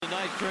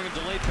break during a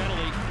delayed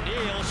penalty.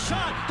 Neal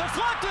shot,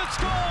 deflected,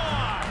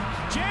 score!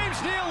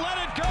 James Neal let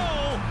it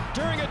go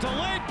during a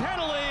delayed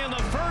penalty, and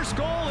the first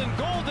goal in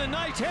Golden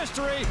Knights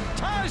history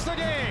ties the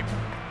game.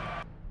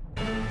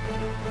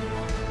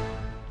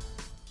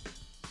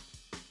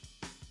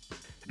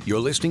 You're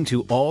listening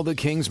to All the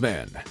Kings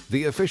Men,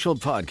 the official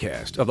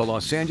podcast of the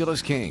Los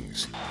Angeles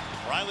Kings.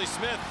 Riley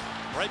Smith,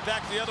 right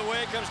back the other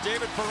way comes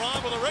David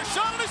Perron with a wrist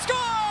shot, and he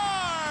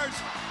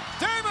scores!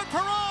 David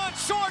Perron,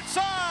 short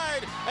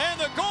side, and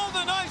the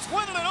Golden Knights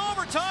win it in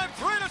overtime,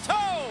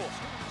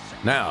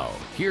 3-2. Now,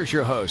 here's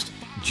your host,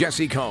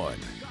 Jesse Cohen.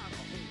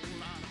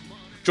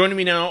 Joining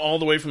me now all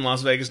the way from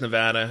Las Vegas,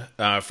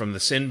 Nevada, from the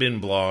Sin Bin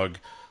blog.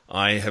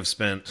 I have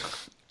spent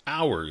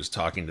hours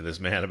talking to this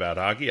man about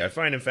hockey. I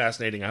find him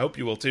fascinating. I hope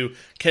you will too.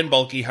 Ken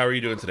Bulkey, how are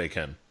you doing today,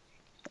 Ken?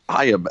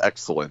 I am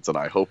excellent, and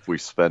I hope we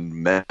spend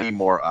many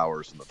more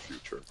hours in the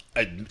future.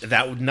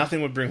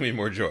 Nothing would bring me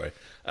more joy.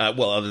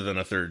 Other than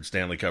a third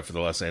Stanley Cup for the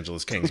Los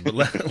Angeles Kings. But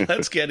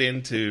let's get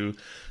into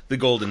the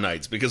Golden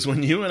Knights, because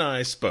when you and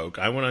I spoke,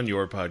 I went on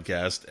your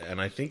podcast, and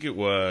I think it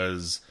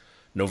was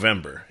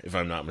November, if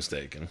I'm not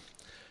mistaken.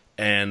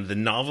 And the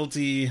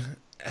novelty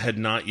had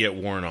not yet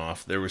worn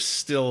off. There was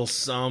still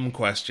some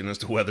question as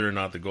to whether or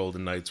not the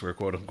Golden Knights were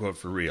quote-unquote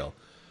for real.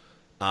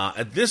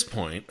 At this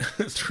point,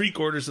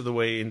 3/4 of the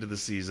way into the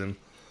season,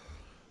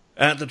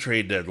 at the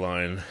trade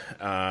deadline,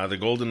 the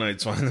Golden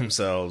Knights find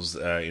themselves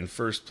in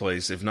first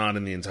place, if not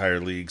in the entire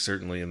league,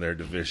 certainly in their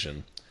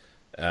division.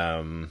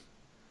 And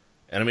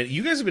I mean,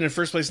 you guys have been in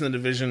first place in the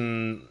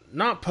division,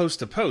 not post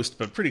to post,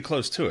 but pretty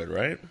close to it,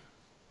 right?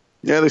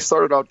 Yeah, they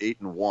started out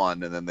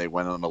 8-1, and then they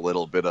went on a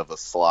little bit of a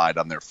slide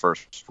on their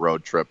first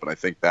road trip, and I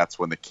think that's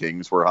when the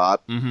Kings were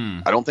hot.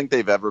 Mm-hmm. I don't think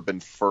they've ever been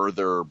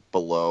further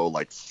below,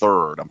 like,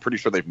 third. I'm pretty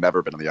sure they've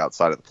never been on the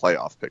outside of the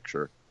playoff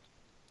picture.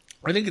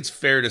 I think it's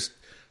fair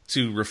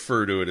to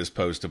refer to it as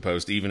post to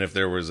post, even if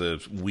there was a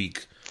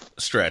weak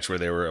stretch where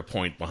they were a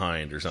point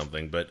behind or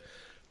something. But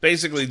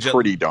basically,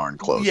 pretty darn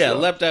close. Yeah,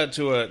 leapt out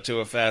to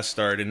a fast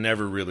start and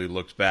never really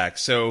looked back.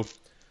 So,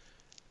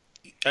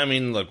 I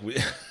mean, look,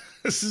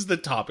 this is the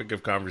topic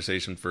of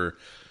conversation for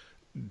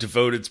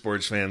devoted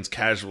sports fans,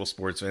 casual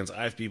sports fans.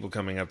 I have people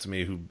coming up to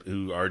me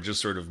who are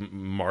just sort of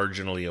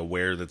marginally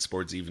aware that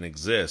sports even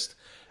exist,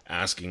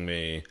 asking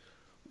me,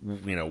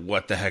 you know,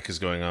 what the heck is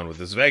going on with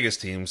this Vegas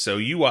team. So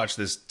you watch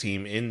this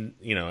team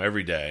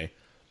every day.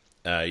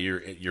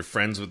 You're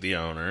friends with the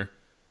owner.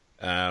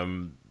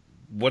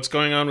 What's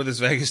going on with this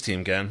Vegas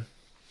team, Ken?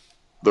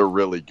 They're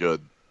really good.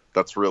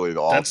 That's really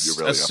all That's you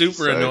really a have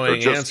super to say.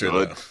 annoying answer,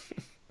 though.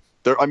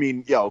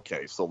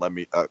 Okay. So let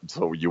me.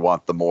 So you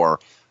want the more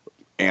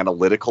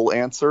analytical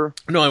answer?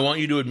 No, I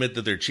want you to admit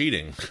that they're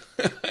cheating.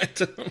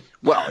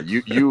 Well,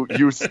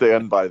 you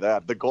stand by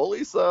that. The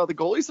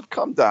goalies have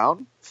come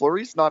down.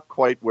 Fleury's not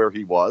quite where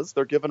he was.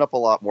 They're giving up a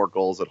lot more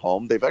goals at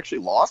home. They've actually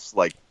lost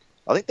I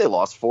think they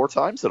lost 4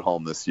 times at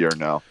home this year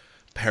now.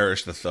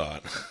 Perish the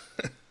thought.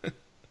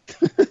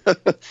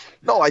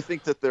 No, I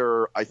think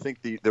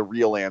the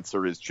real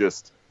answer is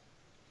just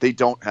they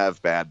don't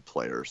have bad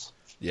players.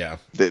 Yeah.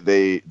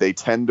 They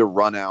tend to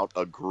run out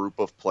a group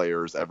of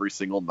players every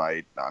single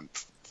night on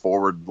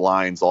forward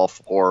lines, all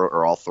four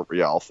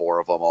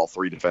of them, all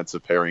 3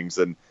 defensive pairings,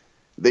 and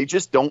they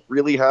just don't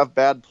really have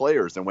bad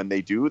players. And when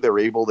they do, they're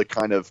able to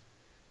kind of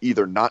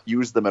either not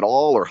use them at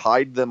all or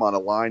hide them on a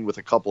line with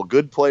a couple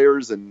good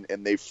players, and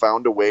they've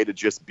found a way to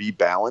just be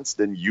balanced.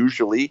 And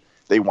usually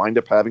they wind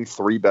up having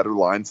 3 better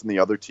lines than the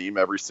other team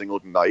every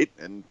single night,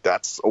 and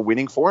that's a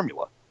winning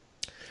formula.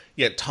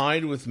 Yeah,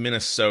 tied with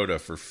Minnesota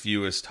for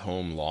fewest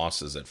home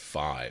losses at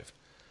 5.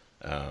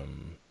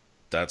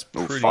 That's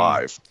pretty...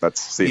 5. That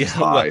seems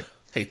high. Well,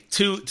 hey,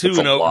 two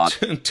in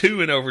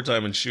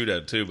overtime and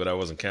shootout too, but I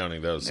wasn't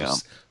counting those.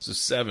 So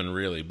 7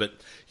 really. But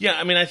yeah,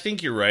 I mean, I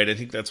think you're right. I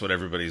think that's what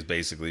everybody's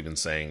basically been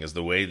saying is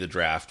the way the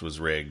draft was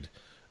rigged,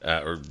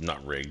 or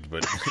not rigged,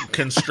 but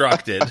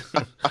constructed.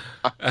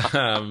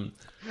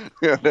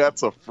 Yeah,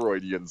 that's a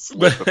Freudian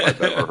slip if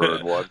I've ever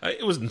heard one.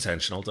 It was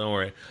intentional, don't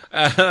worry.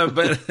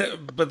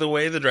 But the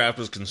way the draft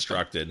was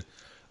constructed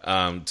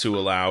to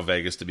allow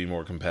Vegas to be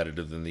more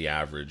competitive than the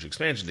average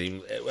expansion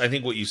team, I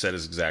think what you said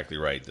is exactly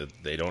right,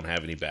 that they don't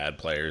have any bad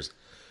players.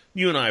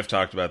 You and I have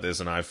talked about this,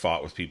 and I've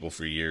fought with people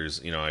for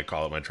years. You know, I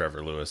call it my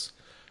Trevor Lewis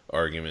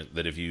argument,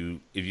 that if you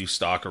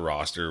stock a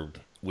roster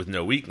with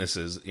no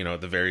weaknesses, you know,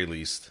 at the very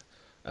least,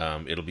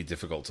 it'll be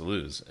difficult to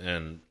lose.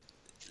 And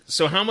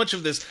so how much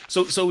of this...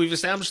 So we've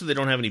established that they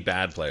don't have any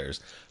bad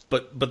players.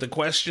 But the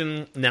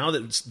question, now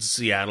that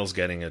Seattle's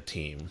getting a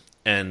team,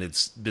 and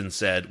it's been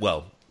said...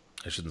 Well,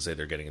 I shouldn't say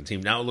they're getting a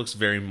team. Now it looks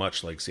very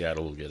much like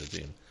Seattle will get a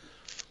team.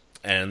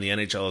 And the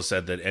NHL has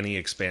said that any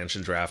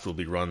expansion draft will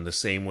be run the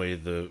same way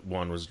the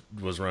one was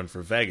run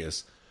for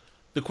Vegas.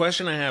 The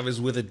question I have is,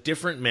 with a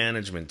different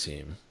management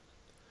team,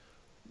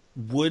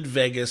 would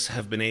Vegas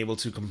have been able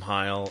to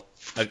compile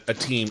a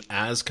team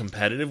as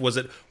competitive? Was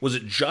it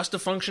just a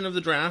function of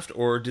the draft,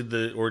 or did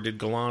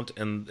Gallant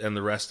and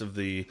the rest of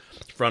the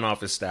front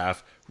office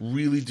staff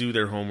really do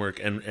their homework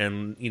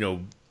and you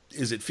know,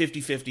 is it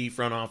 50-50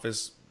 front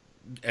office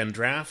and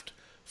draft,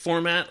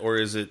 format, or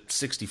is it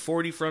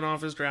 60-40 front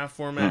office draft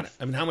format?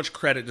 I mean, how much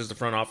credit does the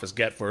front office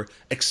get for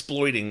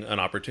exploiting an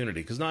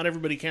opportunity? Because not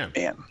everybody can.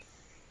 Man,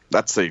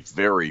 that's a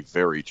very,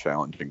 very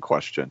challenging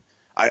question.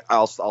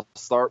 I'll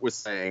start with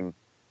saying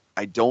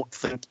I don't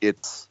think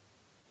it's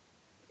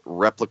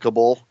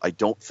replicable. I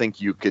don't think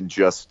you can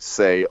just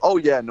say, oh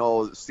yeah,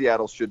 no,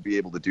 Seattle should be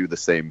able to do the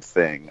same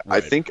thing.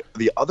 Right. I think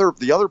the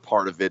other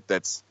part of it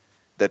that's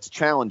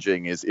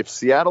challenging is if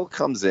Seattle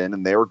comes in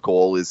and their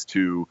goal is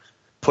to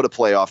put a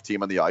playoff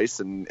team on the ice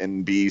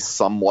and be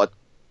somewhat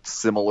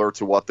similar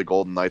to what the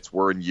Golden Knights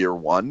were in year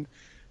one.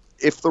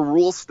 If the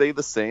rules stay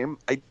the same,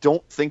 I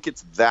don't think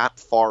it's that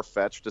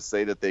far-fetched to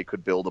say that they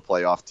could build a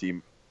playoff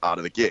team out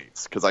of the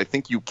gates, because I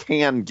think you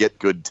can get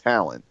good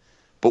talent.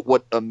 But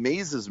what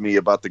amazes me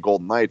about the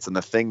Golden Knights, and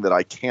the thing that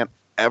I can't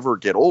ever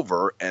get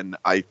over, and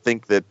I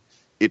think that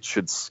it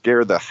should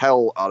scare the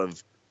hell out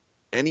of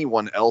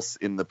anyone else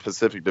in the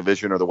Pacific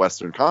Division or the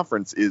Western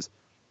Conference, is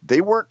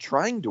they weren't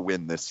trying to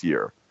win this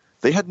year.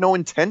 They had no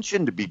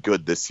intention to be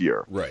good this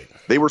year. Right.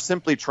 They were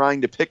simply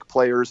trying to pick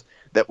players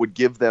that would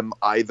give them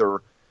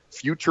either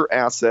future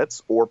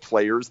assets or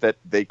players that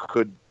they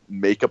could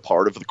make a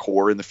part of the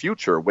core in the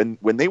future. When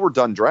they were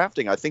done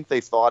drafting, I think they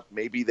thought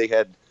maybe they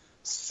had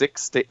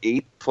 6 to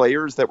 8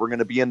 players that were going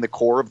to be in the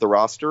core of the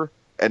roster,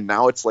 and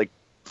now it's like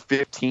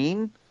 15,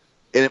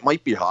 and it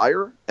might be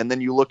higher. And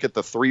then you look at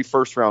the 3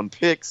 first-round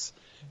picks,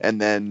 and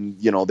then,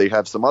 you know, they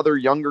have some other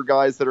younger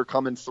guys that are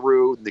coming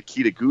through.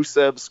 Nikita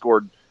Gusev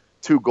scored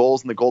 2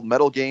 goals in the gold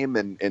medal game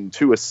and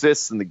 2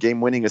 assists in the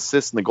game-winning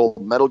assists in the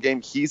gold medal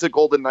game. He's a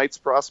Golden Knights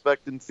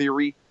prospect in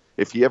theory,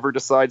 if he ever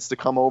decides to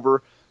come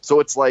over. So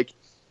it's like,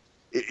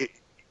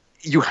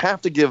 you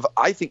have to give,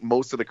 I think,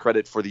 most of the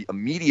credit for the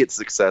immediate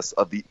success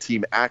of the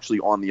team actually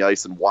on the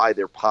ice and why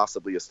they're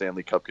possibly a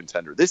Stanley Cup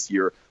contender this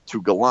year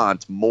to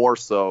Gallant more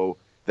so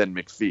than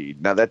McPhee.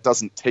 Now, that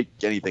doesn't take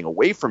anything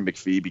away from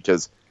McPhee,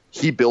 because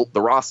he built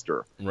the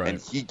roster, right,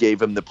 and he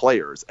gave him the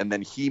players, and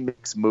then he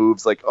makes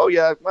moves like, oh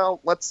yeah, well,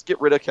 let's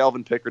get rid of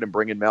Calvin Pickard and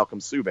bring in Malcolm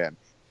Subban,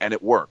 and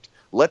it worked.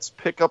 Let's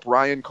pick up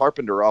Ryan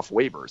Carpenter off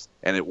waivers,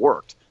 and it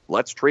worked.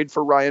 Let's trade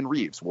for Ryan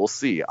Reeves. We'll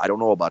see. I don't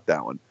know about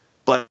that one,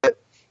 but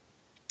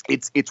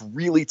it's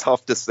really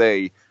tough to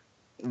say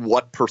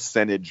what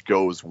percentage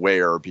goes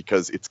where,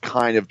 because it's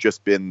kind of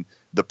just been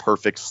the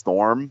perfect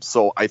storm.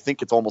 So I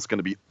think it's almost going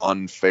to be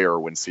unfair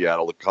when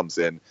Seattle comes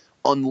in,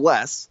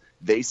 unless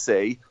they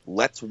say,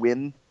 let's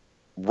win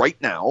right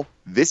now,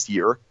 this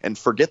year, and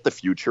forget the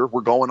future.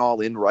 We're going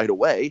all in right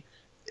away.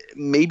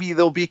 Maybe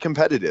they'll be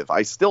competitive.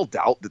 I still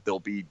doubt that they'll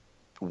be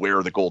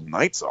where the Golden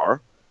Knights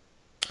are.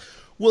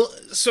 Well,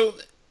 so,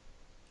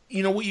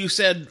 you know, what you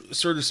said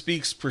sort of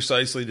speaks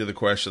precisely to the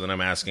question that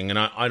I'm asking, and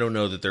I don't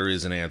know that there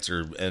is an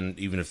answer, and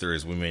even if there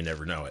is, we may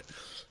never know it.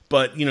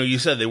 But, you know, you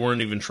said they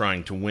weren't even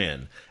trying to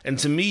win. And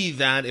to me,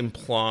 that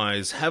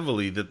implies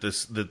heavily that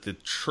the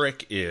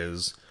trick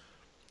is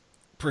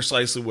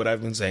precisely what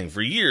I've been saying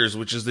for years,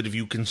 which is that if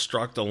you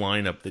construct a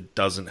lineup that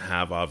doesn't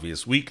have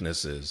obvious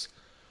weaknesses,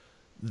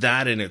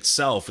 that in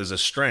itself is a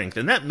strength.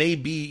 And that may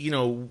be, you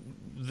know,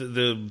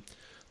 the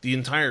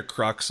entire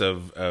crux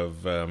of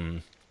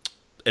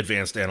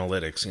advanced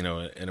analytics, you know,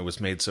 and it was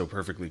made so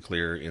perfectly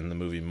clear in the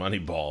movie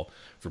Moneyball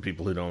for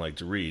people who don't like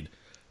to read.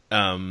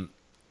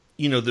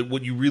 You know, that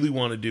what you really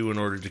want to do in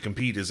order to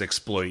compete is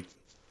exploit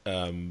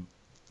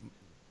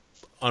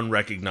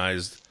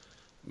unrecognized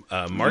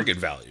market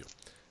value.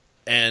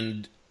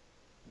 And,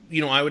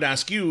 you know, I would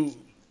ask you,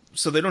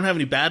 so they don't have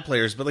any bad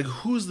players, but, like,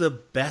 who's the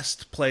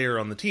best player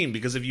on the team?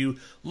 Because if you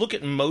look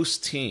at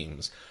most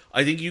teams,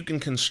 I think you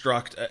can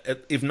construct,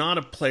 if not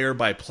a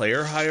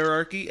player-by-player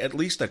hierarchy, at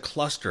least a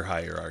cluster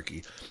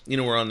hierarchy. You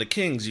know, where on the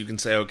Kings, you can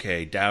say,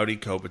 okay, Doughty,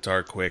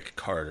 Kopitar, Quick,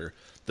 Carter,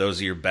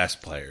 those are your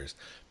best players.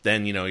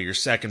 Then, you know, your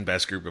second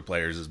best group of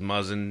players is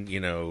Muzzin, you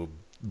know,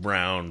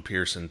 Brown,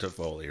 Pearson,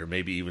 Toffoli, or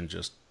maybe even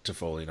just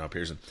Toffoli, not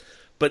Pearson.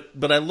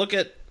 But I look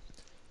at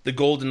the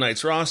Golden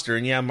Knights roster,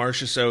 and yeah,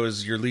 Marchessault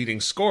is your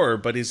leading scorer,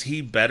 but is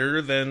he better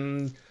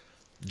than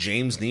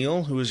James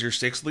Neal, who is your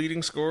 6th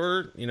leading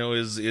scorer? You know,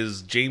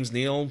 is James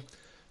Neal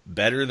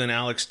better than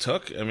Alex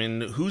Took? I mean,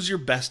 who's your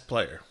best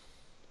player?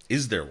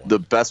 Is there one? The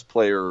best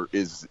player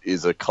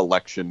is a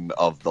collection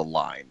of the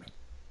line.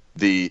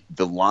 The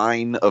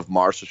line of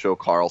Marchessault,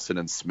 Karlsson,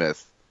 and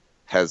Smith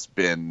has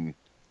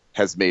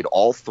made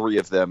all 3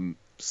 of them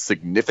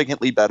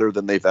significantly better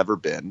than they've ever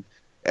been.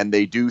 And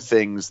they do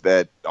things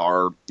that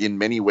are, in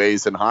many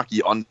ways in hockey,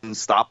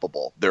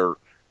 unstoppable.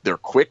 They're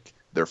quick,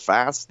 they're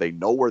fast, they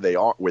know where they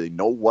are, where they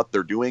know what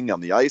they're doing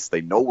on the ice, they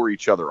know where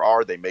each other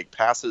are, they make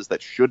passes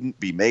that shouldn't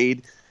be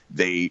made,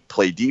 they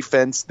play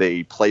defense,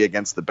 they play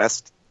against the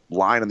best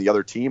line on the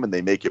other team, and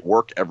they make it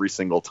work every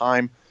single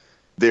time.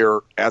 They're,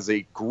 as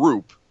a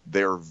group,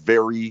 they're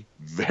very,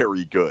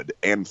 very good.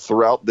 And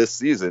throughout this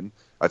season,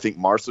 I think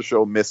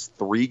Marchessault missed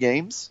 3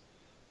 games.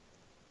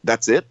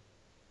 That's it.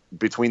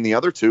 Between the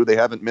other 2, they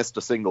haven't missed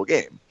a single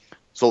game.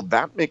 So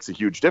that makes a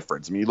huge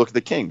difference. I mean, you look at the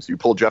Kings. You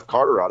pull Jeff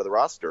Carter out of the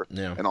roster,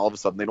 and all of a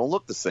sudden they don't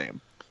look the same.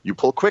 You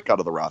pull Quick out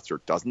of the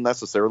roster, doesn't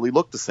necessarily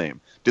look the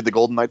same. Did the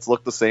Golden Knights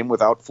look the same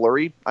without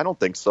Fleury? I don't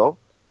think so.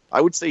 I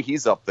would say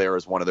he's up there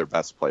as one of their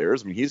best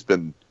players. I mean, he's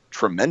been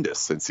tremendous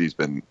since he's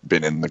been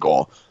in the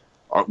goal.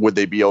 Would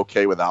they be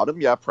okay without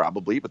him? Yeah,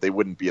 probably, but they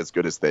wouldn't be as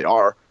good as they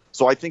are.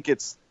 So I think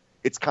it's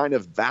kind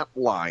of that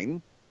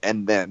line,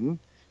 and then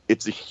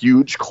it's a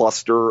huge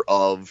cluster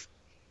of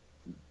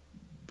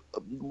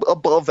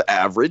above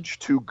average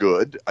to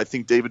good. I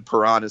think David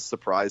Perron has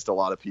surprised a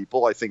lot of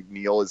people. I think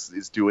Neil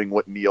is doing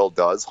what Neil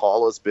does.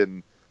 Hall has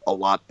been a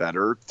lot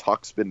better.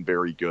 Tuck's been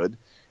very good.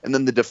 And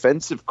then the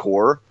defensive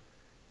core,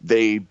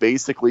 they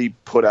basically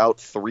put out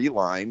 3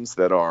 lines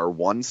that are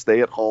one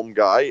stay-at-home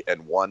guy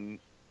and one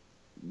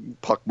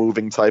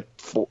puck-moving type,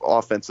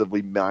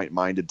 offensively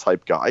minded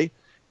type guy.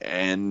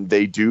 And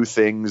they do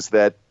things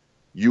that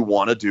you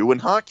want to do in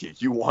hockey.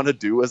 You want to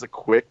do as a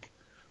quick,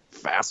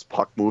 fast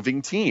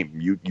puck-moving team.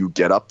 You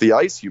get up the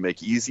ice, you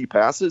make easy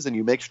passes, and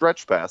you make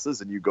stretch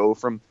passes, and you go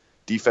from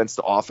defense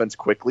to offense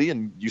quickly,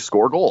 and you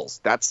score goals.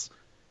 That's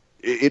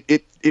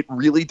it. It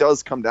really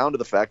does come down to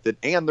the fact that,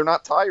 and they're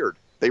not tired.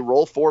 They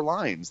roll 4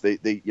 lines. They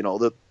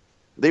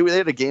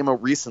had a game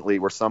recently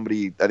where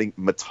somebody, I think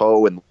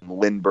Mateau and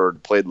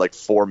Lindbergh, played like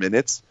 4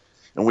 minutes,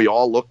 and we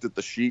all looked at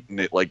the sheet, and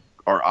it, like,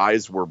 our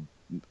eyes were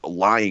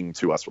lying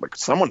to us. We're like,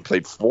 someone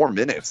played 4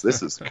 minutes.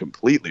 This is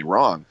completely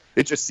wrong.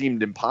 It just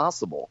seemed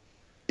impossible.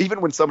 Even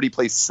when somebody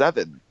plays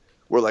 7,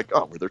 we're like,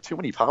 oh, were there too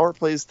many power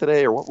plays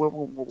today? Or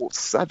what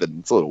 7?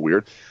 It's a little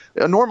weird.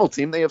 A normal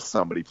team, they have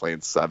somebody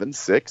playing 7,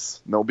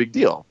 6, no big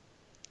deal.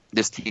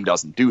 This team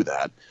doesn't do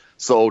that.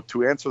 So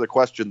to answer the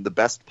question, the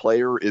best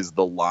player is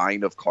the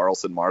line of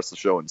Carlson,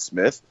 Marchessault, and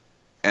Smith.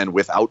 And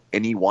without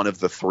any one of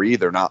the 3,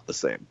 they're not the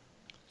same.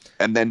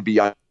 And then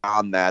beyond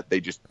that, they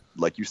just,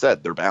 like you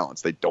said, they're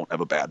balanced. They don't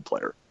have a bad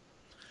player.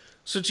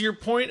 So to your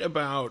point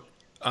about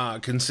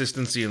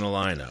consistency in the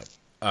lineup,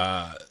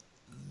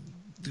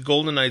 the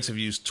Golden Knights have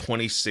used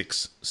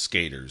 26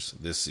 skaters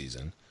this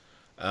season,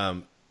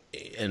 and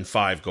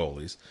 5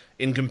 goalies.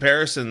 In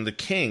comparison, the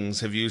Kings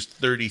have used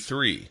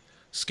 33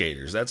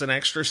 skaters. That's an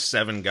extra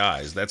 7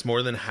 guys. That's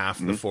more than half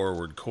the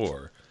forward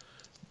core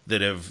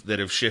that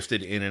have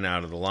shifted in and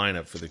out of the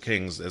lineup for the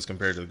Kings as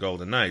compared to the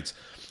Golden Knights.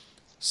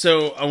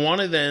 So I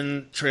want to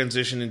then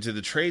transition into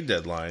the trade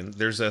deadline.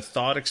 There's a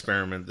thought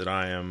experiment that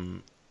I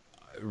am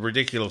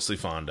ridiculously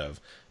fond of,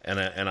 and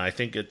I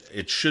think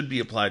it should be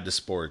applied to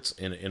sports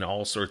in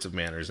all sorts of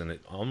manners, and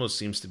it almost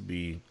seems to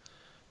be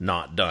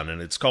not done.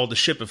 And it's called the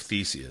Ship of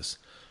Theseus.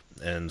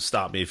 And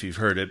stop me if you've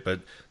heard it,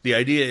 but the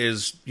idea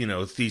is,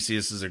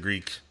 Theseus is a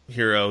Greek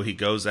hero. He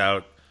goes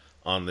out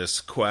on this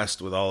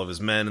quest with all of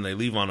his men, and they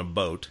leave on a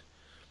boat,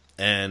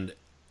 and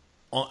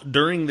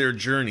during their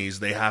journeys,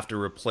 they have to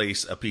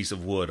replace a piece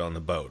of wood on the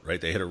boat,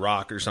 right? They hit a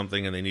rock or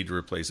something, and they need to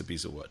replace a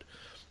piece of wood.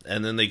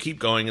 And then they keep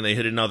going, and they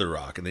hit another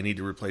rock, and they need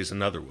to replace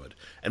another wood.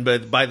 And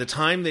by the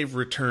time they've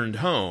returned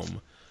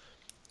home,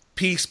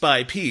 piece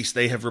by piece,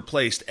 they have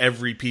replaced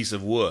every piece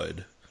of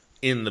wood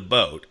in the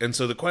boat. And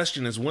so the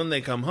question is, when they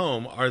come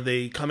home, are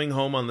they coming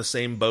home on the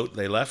same boat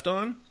they left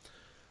on?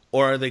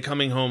 Or are they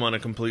coming home on a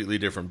completely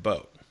different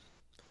boat?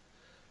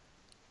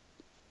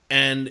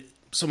 And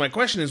so my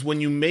question is, when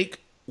you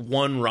make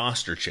one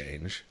roster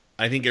change,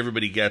 I think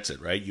everybody gets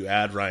it, right? You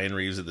add Ryan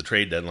Reeves at the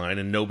trade deadline,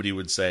 and nobody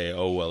would say,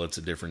 oh, well, it's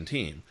a different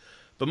team.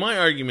 But my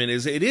argument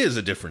is it is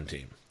a different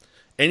team.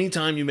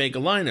 Anytime you make a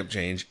lineup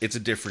change, it's a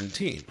different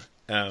team.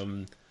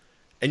 And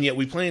yet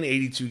we play an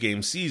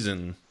 82-game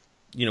season,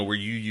 where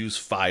you use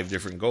 5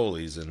 different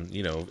goalies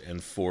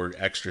and 4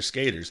 extra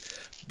skaters.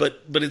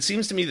 But it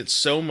seems to me that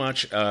so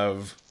much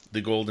of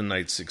the Golden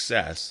Knights'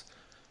 success,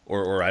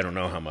 or I don't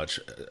know how much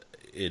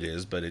it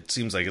is, but it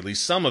seems like at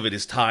least some of it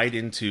is tied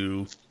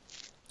into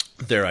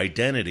their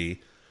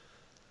identity.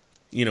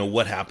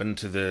 What happened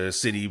to the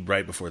city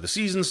right before the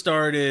season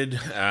started.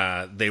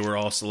 They were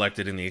all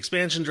selected in the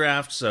expansion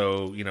draft,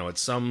 so, at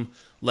some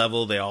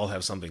level, they all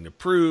have something to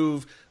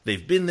prove.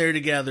 They've been there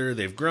together.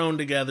 They've grown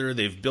together.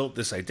 They've built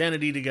this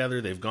identity together.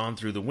 They've gone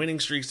through the winning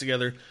streaks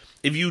together.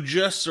 If you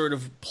just sort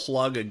of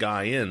plug a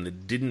guy in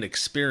that didn't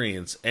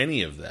experience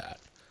any of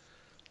that,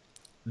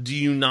 do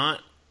you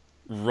not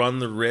run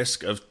the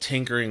risk of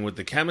tinkering with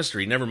the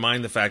chemistry? Never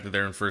mind the fact that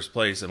they're in first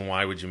place, and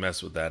why would you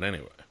mess with that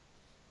anyway?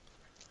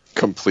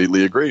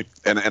 Completely agree.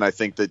 And I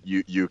think that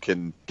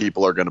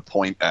people are going to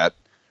point at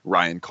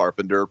Ryan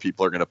Carpenter.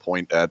 People are going to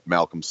point at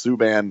Malcolm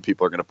Subban.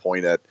 People are going to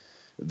point at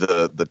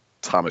the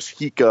Thomas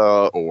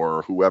Hika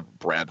or whoever,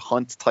 Brad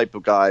Hunt type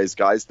of guys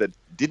that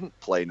didn't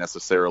play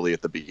necessarily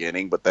at the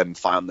beginning, but then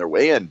found their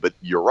way in. But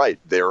you're right.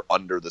 They're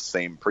under the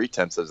same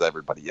pretense as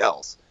everybody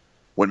else.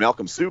 When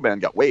Malcolm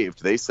Subban got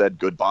waived, they said,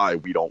 goodbye,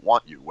 we don't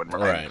want you. When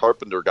Ryan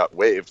Carpenter got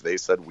waived, they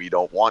said, we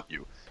don't want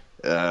you.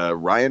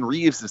 Ryan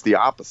Reeves is the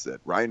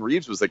opposite. Ryan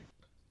Reeves was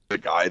the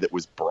guy that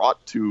was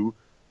brought to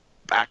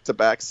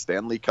back-to-back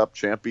Stanley Cup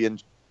champion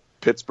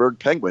Pittsburgh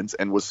Penguins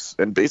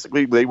and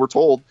basically they were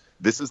told,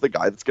 this is the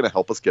guy that's going to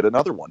help us get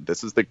another one.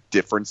 This is the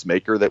difference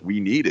maker that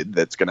we needed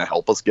that's going to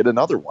help us get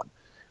another one.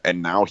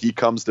 And now he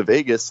comes to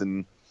Vegas,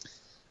 and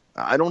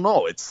I don't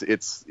know.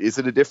 Is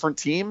it a different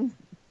team?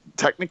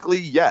 Technically,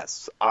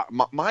 yes.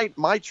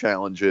 My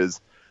challenge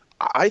is,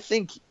 I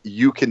think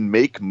you can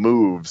make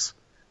moves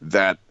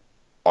that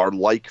are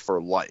like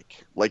for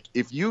like. Like,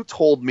 if you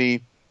told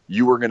me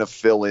you were going to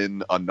fill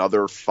in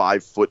another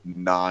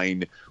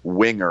 5'9"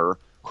 winger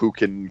who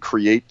can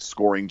create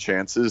scoring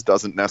chances,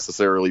 doesn't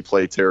necessarily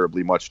play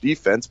terribly much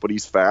defense, but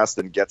he's fast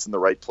and gets in the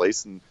right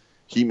place, and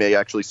he may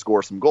actually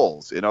score some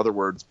goals. In other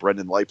words,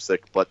 Brendan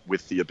Leipzig, but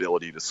with the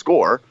ability to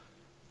score,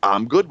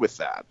 I'm good with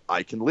that.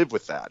 I can live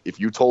with that. If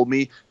you told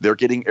me they're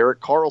getting Erik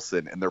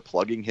Karlsson and they're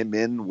plugging him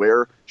in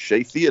where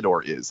Shea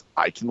Theodore is,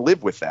 I can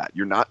live with that.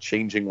 You're not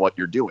changing what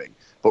you're doing.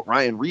 But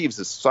Ryan Reeves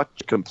is such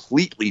a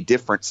completely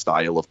different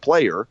style of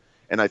player,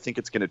 and I think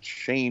it's going to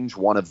change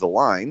one of the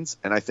lines,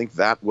 and I think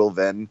that will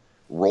then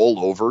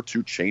roll over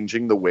to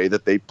changing the way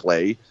that they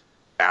play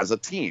as a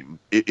team.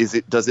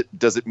 Does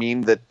it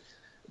mean that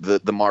the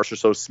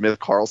Marchessault, Smith,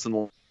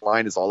 Karlsson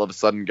line is all of a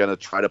sudden going to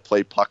try to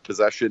play puck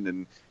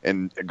possession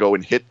and go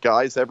and hit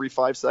guys every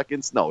 5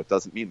 seconds? No, it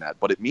doesn't mean that.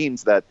 But it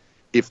means that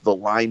if the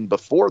line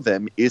before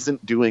them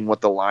isn't doing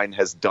what the line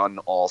has done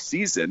all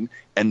season,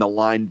 and the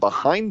line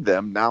behind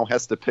them now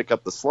has to pick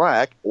up the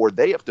slack, or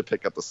they have to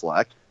pick up the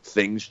slack,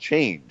 things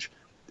change.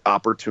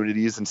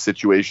 Opportunities and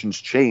situations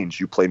change.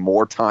 You play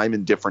more time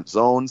in different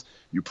zones.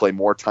 You play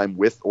more time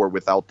with or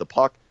without the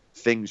puck.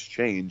 Things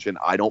change, and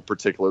I don't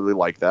particularly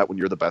like that when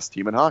you're the best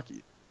team in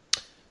hockey.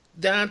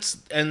 That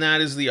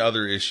is the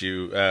other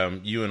issue.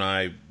 You and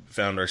I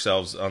found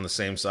ourselves on the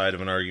same side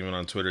of an argument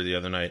on Twitter the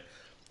other night.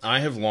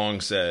 I have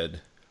long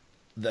said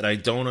that I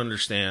don't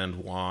understand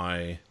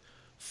why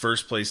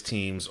first place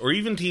teams, or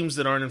even teams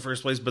that aren't in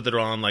first place but that are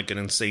on like an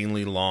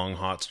insanely long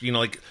hot,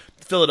 like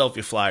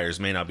Philadelphia Flyers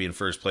may not be in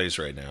first place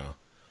right now,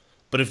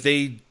 but if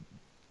they,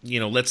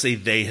 let's say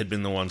they had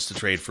been the ones to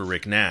trade for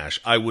Rick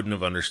Nash, I wouldn't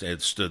have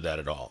understood that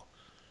at all.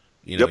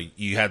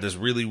 You had this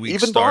really weak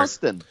even start.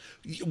 Boston.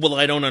 Well,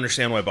 I don't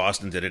understand why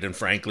Boston did it, and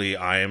frankly,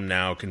 I am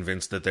now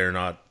convinced that they're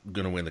not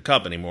going to win the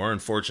cup anymore.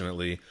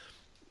 Unfortunately,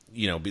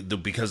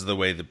 because of the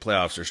way the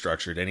playoffs are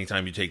structured,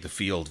 anytime you take the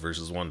field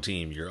versus one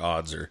team, your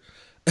odds are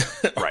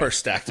are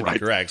stacked to be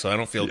correct. So I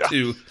don't feel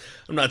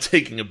I'm not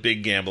taking a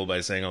big gamble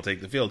by saying I'll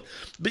take the field.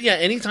 But yeah,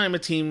 anytime a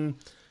team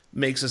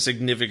makes a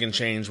significant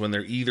change when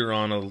they're either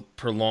on a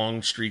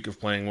prolonged streak of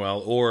playing well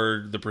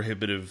or the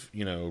prohibitive,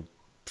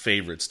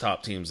 favorites,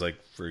 top teams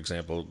like, for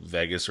example,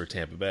 Vegas or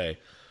Tampa Bay.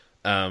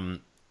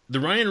 The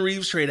Ryan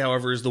Reeves trade,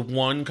 however, is the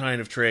one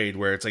kind of trade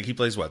where it's like he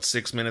plays,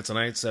 6 minutes a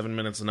night, 7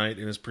 minutes a night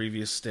in his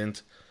previous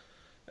stint.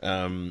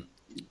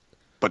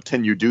 But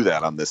can you do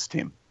that on this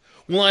team?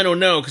 Well, I don't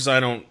know because I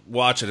don't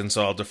watch it, and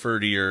so I'll defer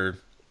to your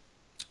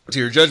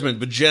judgment.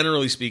 But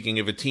generally speaking,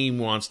 if a team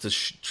wants to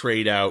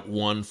trade out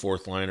one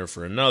fourth liner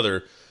for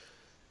another,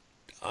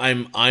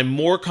 I'm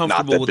more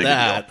comfortable with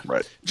that,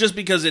 right? Just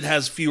because it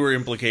has fewer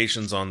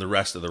implications on the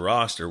rest of the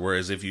roster.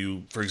 Whereas if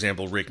you, for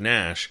example, Rick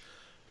Nash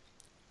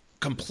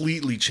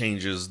completely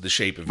changes the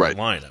shape of your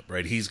lineup,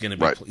 right? He's going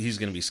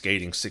to be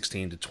skating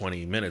 16 to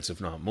 20 minutes,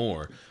 if not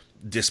more,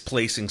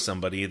 displacing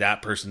somebody.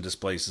 That person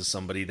displaces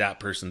somebody. That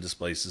person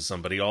displaces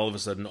somebody. All of a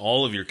sudden,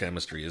 all of your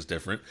chemistry is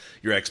different.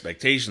 Your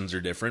expectations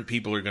are different.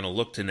 People are going to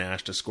look to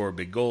Nash to score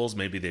big goals.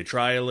 Maybe they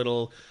try a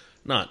little.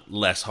 Not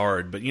less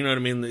hard, but you know what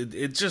I mean?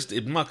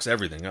 It mucks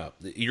everything up.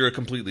 You're a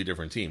completely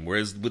different team.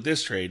 Whereas with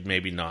this trade,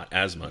 maybe not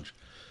as much.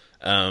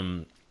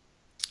 But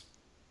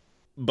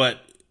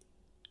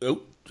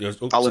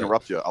I'll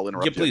interrupt you.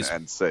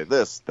 And say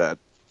this,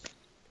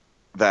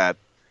 that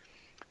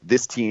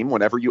this team,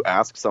 whenever you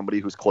ask somebody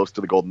who's close to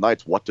the Golden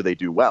Knights, what do they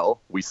do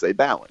well? We say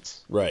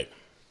balance. Right.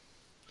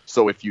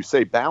 So if you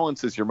say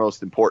balance is your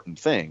most important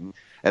thing,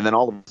 and then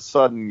all of a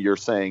sudden you're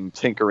saying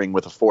tinkering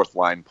with a fourth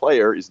line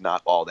player is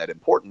not all that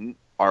important,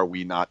 are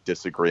we not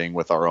disagreeing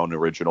with our own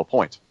original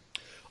point?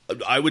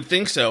 I would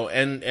think so.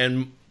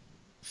 And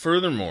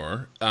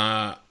furthermore,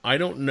 I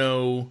don't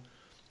know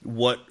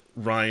what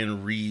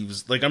Ryan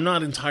Reeves, I'm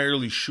not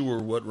entirely sure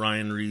what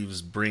Ryan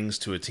Reeves brings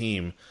to a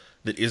team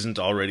that isn't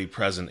already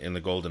present in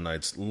the Golden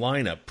Knights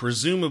lineup.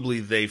 Presumably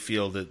they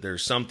feel that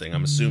there's something.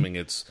 I'm assuming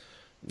it's,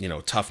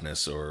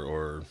 toughness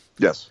or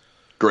yes,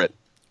 grit.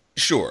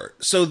 Sure.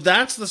 So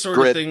that's the sort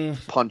of thing.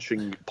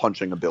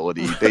 Punching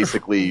ability,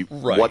 basically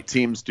right. What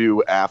teams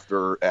do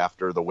after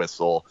the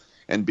whistle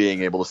and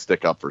being able to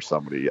stick up for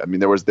somebody. I mean,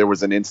 there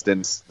was an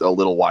instance a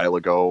little while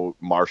ago,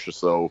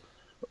 Marchessault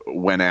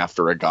went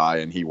after a guy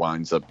and he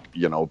winds up,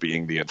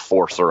 being the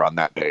enforcer on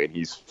that day, and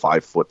he's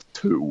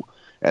 5'2".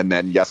 And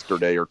then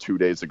yesterday or 2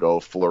 days ago,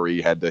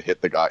 Fleury had to hit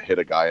a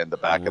guy in the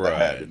back of the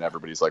head, and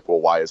everybody's like, well,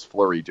 why is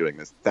Fleury doing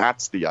this?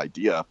 That's the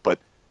idea, but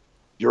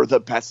you're the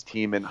best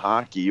team in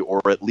hockey,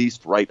 or at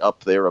least right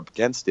up there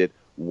against it.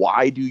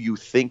 Why do you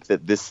think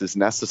that this is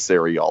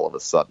necessary all of a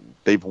sudden?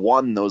 They've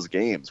won those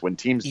games. When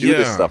teams do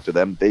this stuff to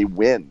them, they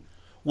win.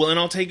 Well, and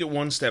I'll take it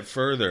one step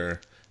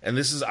further. And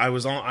this is,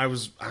 as long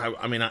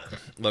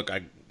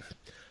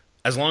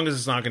as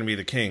it's not going to be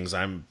the Kings,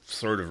 I'm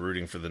sort of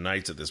rooting for the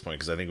Knights at this point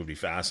because I think it would be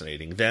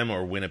fascinating. Them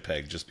or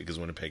Winnipeg, just because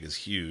Winnipeg is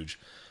huge.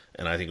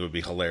 And I think it would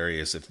be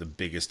hilarious if the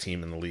biggest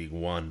team in the league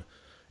won.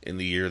 in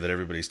the year that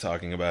everybody's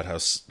talking about how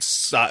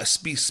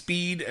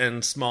speed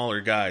and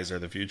smaller guys are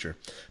the future.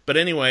 But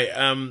anyway,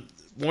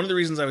 one of the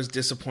reasons I was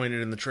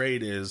disappointed in the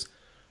trade is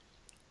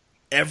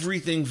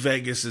everything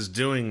Vegas is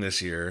doing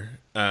this year,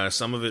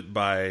 some of it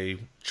by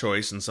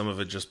choice and some of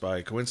it just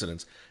by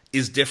coincidence,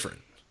 is different.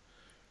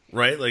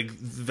 Right? Like,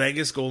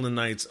 Vegas Golden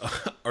Knights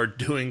are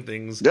doing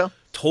things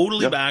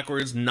totally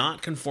backwards,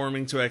 not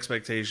conforming to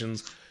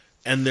expectations,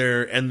 and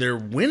they're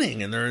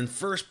winning, and they're in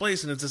first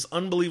place, and it's this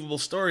unbelievable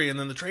story, and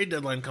then the trade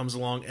deadline comes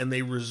along, and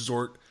they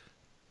resort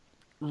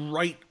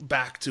right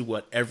back to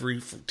what every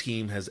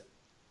team has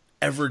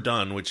ever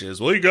done, which is,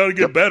 well, you got to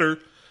get better.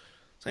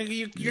 It's like,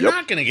 you're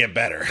not going to get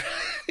better.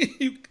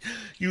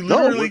 you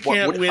literally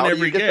can't win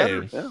every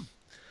game. Yeah.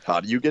 How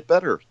do you get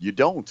better? You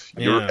don't.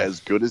 You're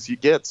as good as you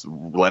get.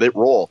 Let it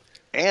roll.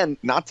 And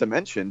not to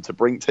mention,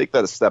 take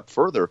that a step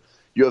further,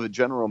 you have a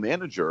general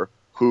manager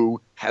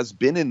who has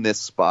been in this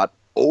spot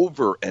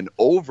over and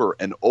over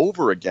and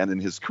over again in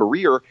his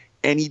career,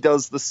 and he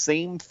does the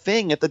same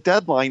thing at the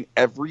deadline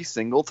every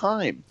single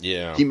time.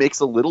 Yeah. He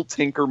makes a little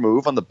tinker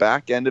move on the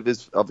back end of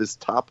his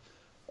top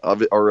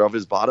of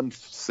his bottom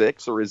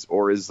six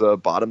or his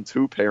bottom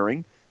two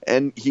pairing,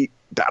 and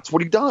that's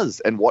what he does.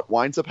 And what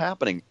winds up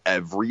happening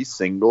every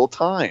single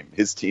time,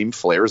 his team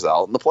flares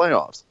out in the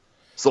playoffs.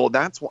 So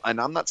and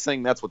I'm not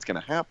saying that's what's going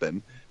to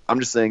happen. I'm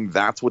just saying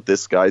that's what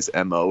this guy's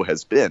MO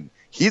has been.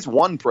 He's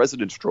won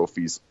President's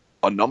trophies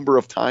a number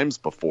of times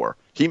before.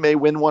 He may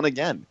win one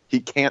again. He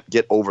can't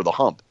get over the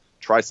hump.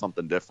 Try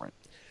something different.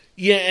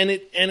 Yeah, and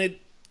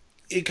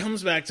it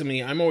comes back to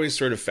me. I'm always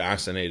sort of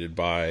fascinated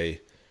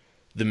by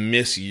the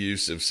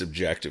misuse of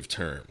subjective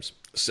terms.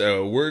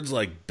 So words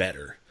like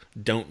better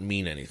don't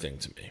mean anything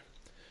to me.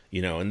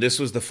 You know, and this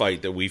was the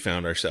fight that we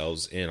found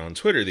ourselves in on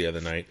Twitter the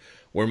other night,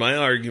 where my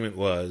argument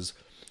was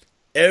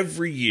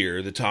every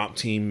year the top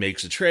team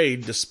makes a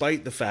trade,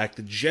 despite the fact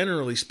that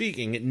generally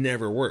speaking it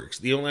never works.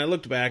 I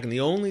looked back, and the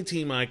only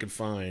team I could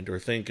find or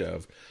think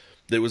of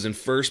that was in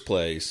first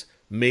place,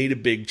 made a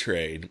big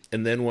trade,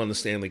 and then won the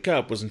Stanley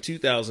Cup was in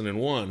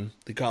 2001.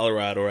 The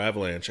Colorado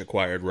Avalanche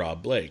acquired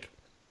Rob Blake.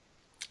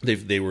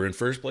 They were in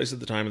first place at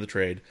the time of the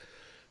trade.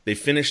 They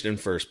finished in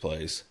first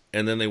place,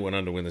 and then they went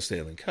on to win the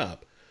Stanley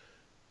Cup.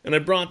 And I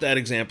brought that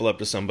example up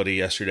to somebody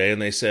yesterday,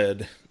 and they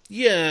said,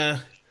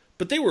 yeah,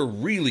 but they were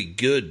really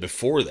good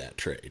before that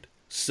trade.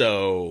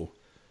 So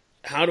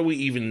how do we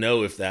even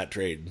know if that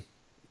trade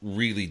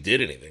really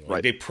did anything?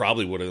 Like, they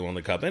probably would have won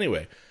the Cup anyway.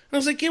 And I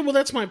was like, yeah, well,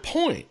 that's my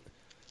point.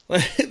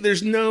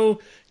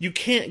 You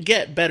can't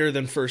get better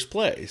than first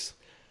place.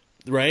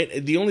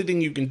 Right? The only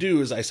thing you can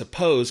do is, I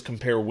suppose,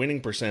 compare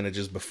winning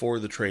percentages before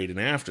the trade and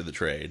after the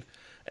trade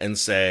and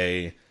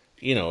say,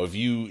 you know,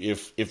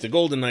 if the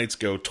Golden Knights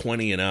go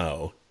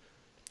 20-0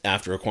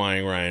 after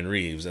acquiring Ryan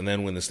Reeves and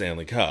then win the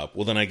Stanley Cup,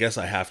 well, then I guess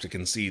I have to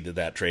concede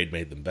that trade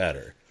made them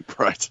better.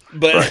 Right.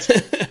 But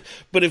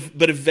but if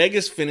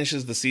Vegas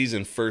finishes the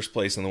season first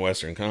place in the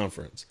Western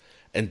Conference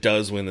and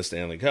does win the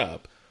Stanley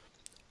Cup,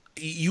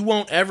 you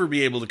won't ever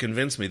be able to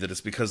convince me that it's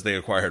because they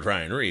acquired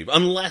Ryan Reeves,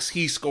 unless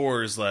he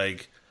scores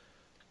like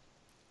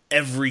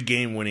every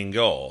game-winning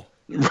goal.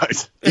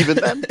 Right.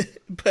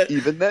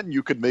 Even then,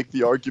 you could make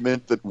the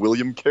argument that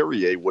William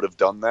Carrier would have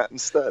done that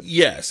instead.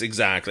 Yes,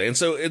 exactly. And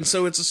so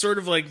it's a sort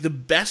of like the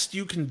best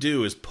you can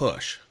do is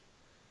push.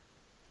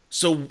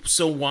 So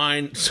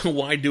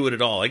why do it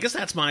at all? I guess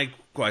that's my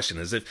question.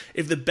 Is if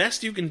the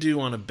best you can do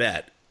on a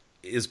bet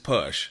is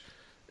push,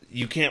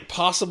 you can't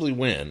possibly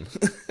win.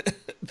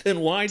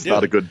 Then why do it? It's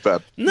not a good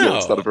bet. No. Yeah,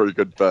 it's not a very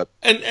good bet.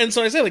 And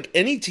so I say, like,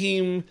 any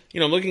team, you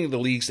know, I'm looking at the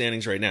league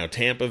standings right now.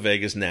 Tampa,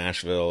 Vegas,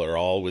 Nashville are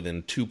all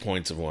within 2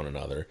 points of one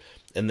another.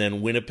 And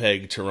then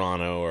Winnipeg,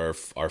 Toronto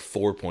are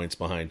 4 points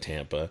behind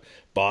Tampa.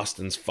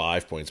 Boston's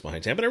 5 points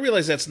behind Tampa. And I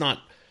realize that's not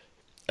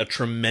a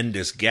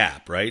tremendous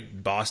gap,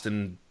 right?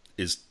 Boston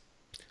is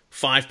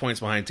 5 points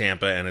behind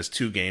Tampa and has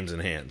 2 games in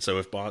hand.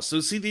 So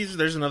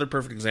there's another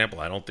perfect example.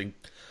 I don't think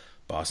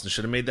Boston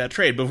should have made that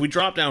trade. But if we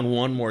drop down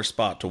one more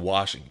spot to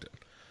Washington,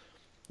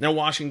 now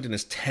Washington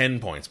is 10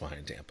 points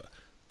behind Tampa.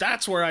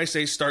 That's where I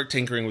say start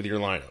tinkering with your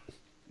lineup.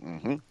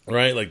 Mm-hmm.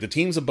 Right? Like, the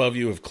teams above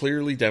you have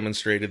clearly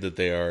demonstrated that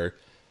they are,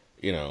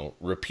 you know,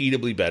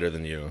 repeatably better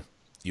than you.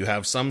 You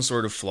have some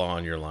sort of flaw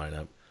in your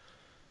lineup.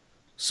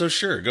 So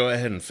sure, go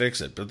ahead and fix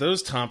it. But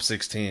those top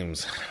 6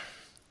 teams,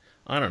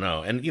 I don't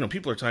know. And, you know,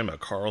 people are talking about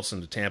Carlson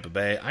to Tampa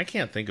Bay. I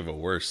can't think of a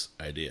worse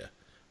idea,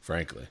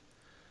 frankly.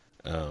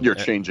 You're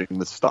changing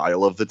the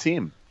style of the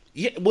team.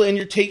 Yeah, well, and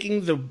you're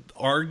taking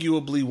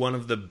arguably one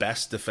of the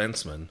best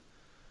defensemen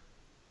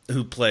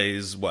who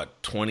plays,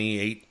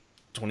 28,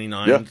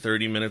 29,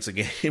 30 minutes a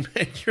game,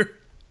 and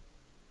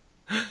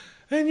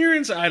you're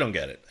inside. I don't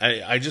get it.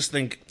 I just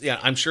think, yeah,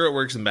 I'm sure it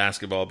works in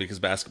basketball because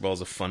basketball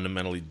is a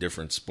fundamentally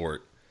different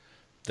sport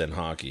than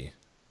hockey.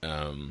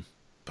 But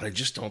I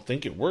just don't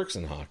think it works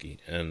in hockey.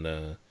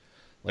 And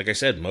like I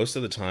said, most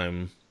of the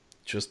time,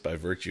 just by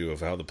virtue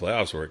of how the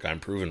playoffs work, I'm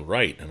proven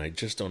right, and I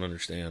just don't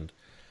understand.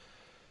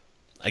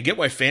 I get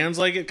why fans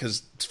like it,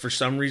 because for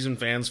some reason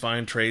fans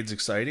find trades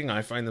exciting.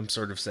 I find them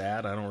sort of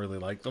sad. I don't really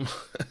like them.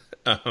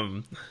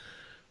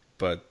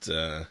 But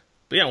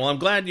yeah, well, I'm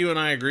glad you and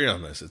I agree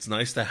on this. It's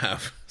nice to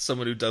have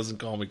someone who doesn't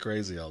call me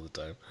crazy all the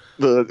time.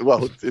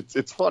 Well,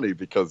 it's funny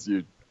because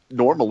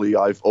normally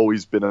I've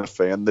always been a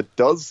fan that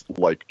does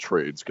like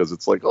trades because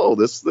it's like, oh,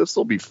 this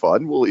will be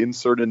fun. We'll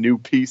insert a new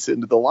piece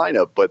into the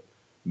lineup. But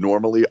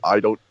normally I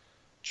don't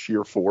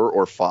cheer for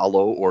or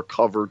follow or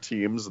cover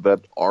teams that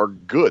are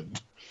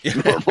good.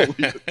 Normally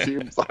the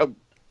teams I'm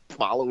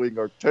following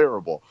are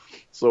terrible.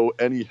 So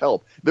any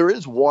help. There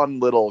is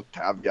one little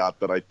caveat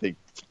that I think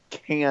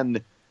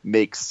can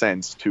make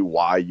sense to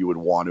why you would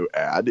want to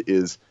add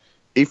is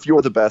if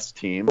you're the best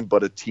team,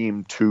 but a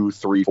team 2,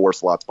 3, 4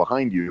 slots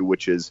behind you,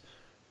 which is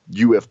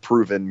you have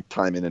proven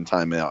time in and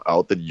time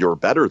out that you're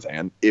better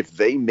than, if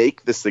they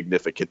make the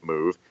significant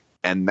move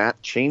and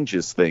that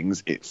changes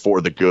things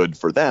for the good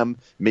for them,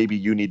 maybe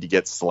you need to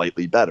get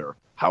slightly better.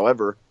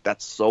 However,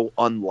 that's so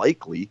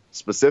unlikely,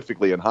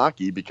 specifically in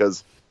hockey,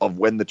 because of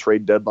when the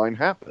trade deadline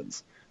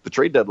happens. The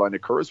trade deadline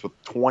occurs with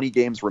 20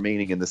 games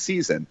remaining in the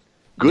season.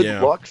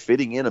 Good luck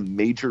fitting in a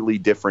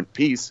majorly different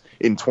piece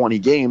in 20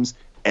 games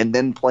and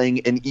then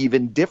playing an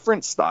even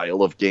different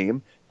style of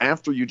game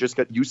after you just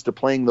got used to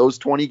playing those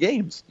 20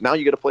 games. Now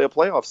you got to play a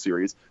playoff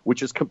series,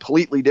 which is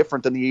completely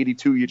different than the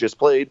 82 you just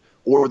played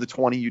or the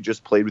 20 you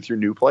just played with your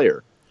new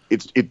player.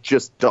 It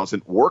just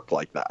doesn't work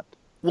like that.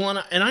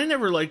 Well, and I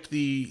never liked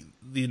the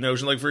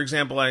notion, like, for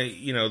example,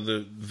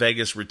 the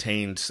Vegas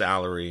retained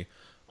salary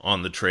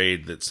on the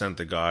trade that sent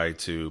the guy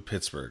to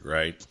Pittsburgh,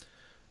 right?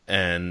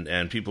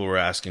 And people were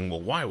asking,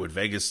 well, why would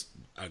Vegas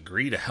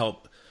agree to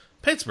help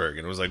Pittsburgh?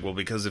 And it was like, well,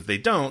 because if they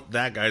don't,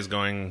 that guy's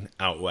going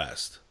out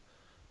west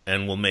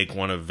and will make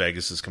one of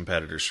Vegas's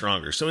competitors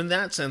stronger. So in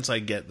that sense, I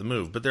get the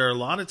move. But there are a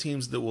lot of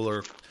teams that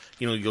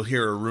you'll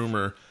hear a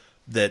rumor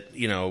that,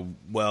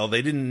 well,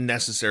 they didn't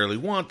necessarily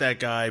want that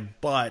guy,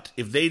 but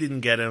if they didn't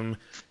get him,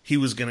 he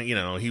was going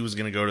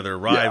to go to their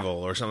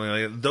rival or something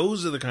like that.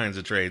 Those are the kinds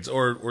of trades,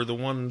 or the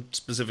one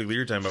specifically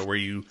you're talking about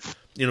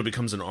where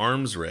becomes an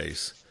arms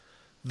race.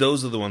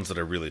 Those are the ones that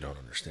I really don't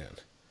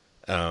understand.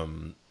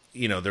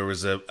 There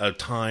was a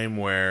time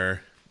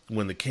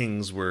when the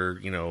Kings were,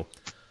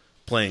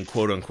 playing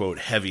quote-unquote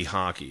heavy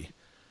hockey,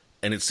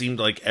 and it seemed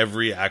like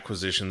every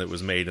acquisition that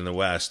was made in the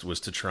West was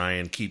to try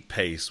and keep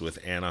pace with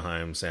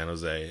Anaheim, San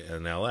Jose,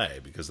 and LA,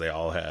 because they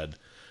all had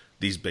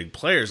these big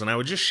players. And I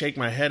would just shake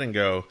my head and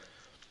go,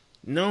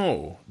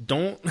 no,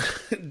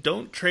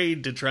 don't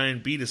trade to try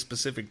and beat a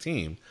specific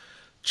team.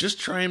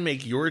 Just try and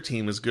make your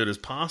team as good as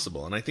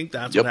possible. And I think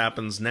that's what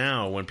happens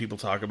now when people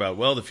talk about,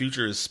 well, the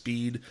future is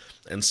speed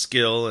and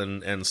skill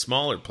and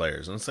smaller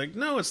players. And it's like,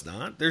 no, it's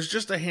not. There's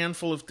just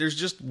there's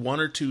just 1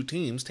 or 2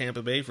 teams,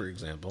 Tampa Bay, for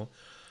example,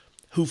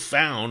 who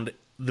found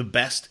the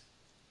best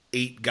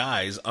 8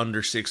 guys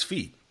under 6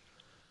 feet.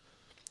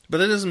 But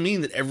that doesn't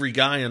mean that every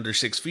guy under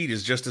 6 feet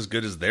is just as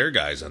good as their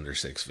guys under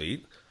 6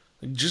 feet.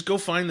 Just go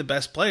find the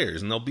best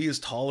players, and they'll be as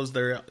tall as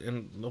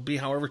and they'll be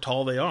however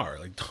tall they are.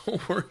 Like,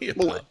 don't worry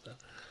about that.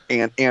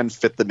 And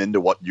fit them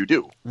into what you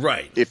do.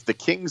 Right. If the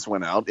Kings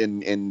went out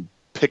and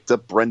picked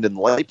up Brendan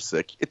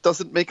Leipzig, it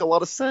doesn't make a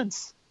lot of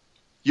sense.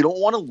 You don't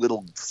want a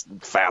little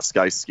fast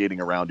guy skating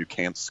around who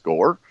can't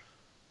score.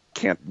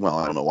 I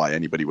don't know why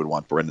anybody would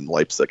want Brendan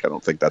Leipzig. I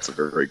don't think that's a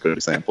very good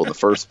example in the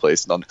first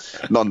place.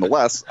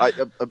 Nonetheless,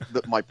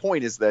 my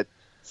point is that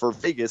for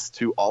Vegas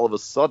to all of a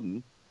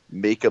sudden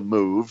make a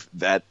move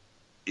that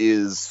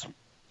is,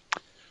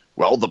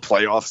 well, the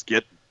playoffs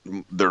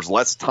there's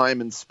less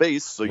time and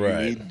space, so you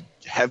need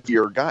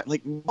heavier guys.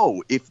 Like,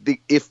 no,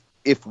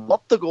 if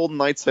what the Golden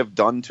Knights have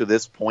done to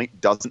this point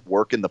doesn't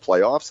work in the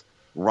playoffs,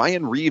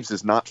 Ryan Reeves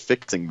is not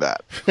fixing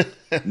that.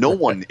 No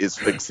one is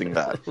fixing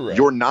that. Right.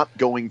 You're not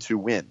going to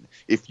win.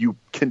 If you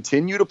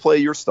continue to play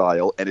your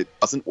style and it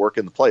doesn't work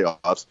in the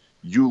playoffs,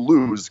 you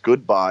lose.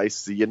 Goodbye.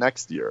 See you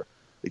next year.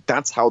 Like,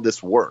 that's how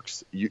this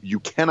works. You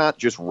cannot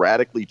just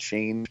radically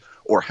change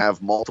or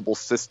have multiple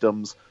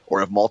systems or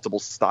have multiple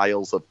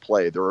styles of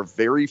play. There are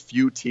very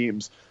few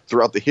teams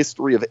throughout the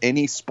history of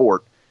any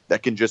sport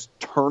that can just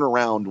turn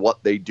around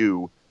what they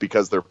do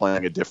because they're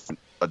playing a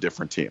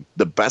different team.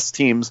 The best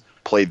teams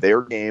play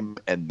their game,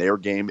 and their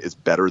game is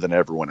better than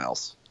everyone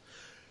else.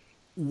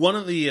 One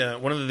of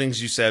the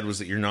things you said was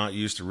that you're not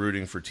used to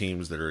rooting for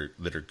teams that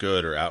are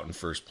good or out in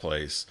first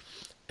place,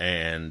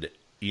 and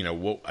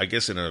I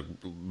guess in a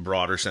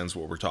broader sense,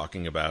 what we're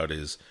talking about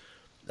is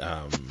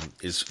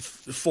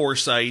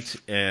foresight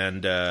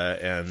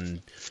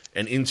and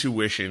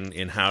intuition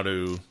in how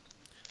to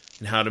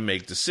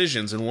make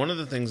decisions. And one of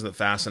the things that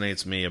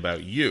fascinates me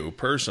about you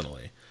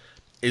personally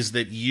is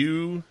that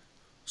you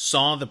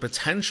saw the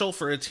potential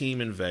for a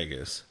team in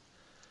Vegas,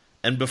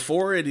 and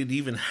before it had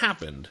even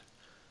happened,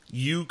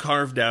 you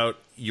carved out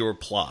your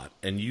plot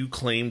and you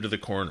claimed the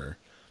corner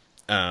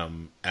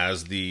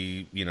as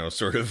the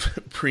sort of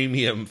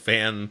premium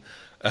fan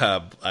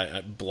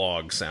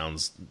Blog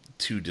sounds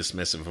too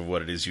dismissive of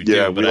what it is you do.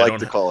 Yeah, but we I like don't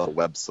to call it a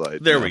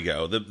website. There we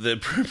go. The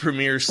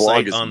premier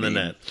Blog site on the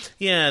net.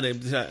 Yeah,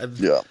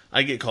 Yeah.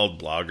 I get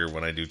called blogger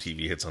when I do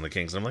TV hits on the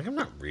Kings, and I'm like, I'm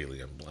not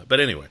really on blog. But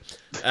anyway,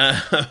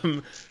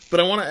 but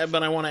I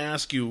want to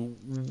ask you,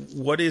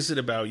 what is it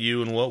about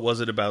you, and what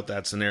was it about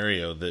that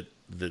scenario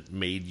that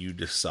made you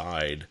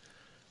decide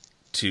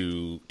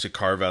to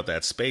carve out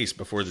that space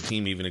before the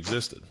team even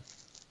existed?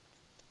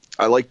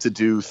 I like to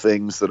do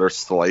things that are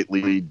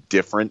slightly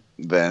different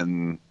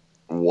than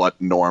what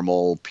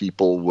normal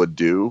people would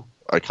do.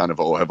 I kind of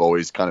have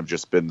always kind of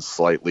just been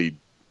slightly.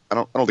 I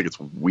don't think it's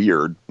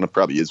weird. It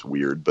probably is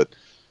weird, but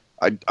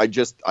I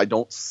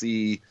don't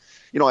see.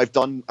 I've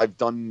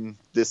done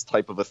this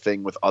type of a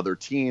thing with other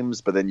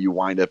teams, but then you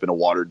wind up in a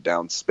watered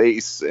down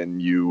space,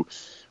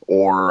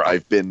 or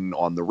I've been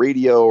on the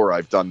radio, or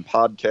I've done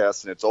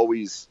podcasts, and it's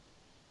always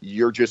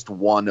you're just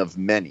one of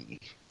many.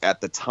 At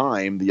the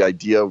time, the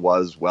idea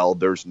was, well,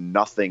 there's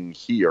nothing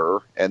here.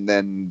 And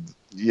then,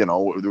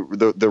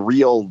 the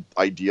real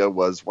idea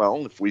was,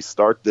 well, if we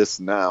start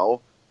this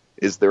now,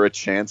 is there a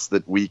chance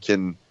that we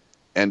can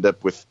end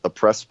up with a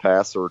press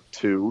pass or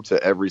two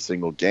to every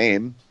single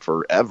game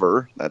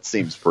forever? That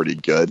seems pretty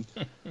good.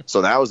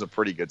 So that was a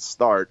pretty good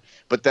start.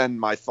 But then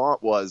my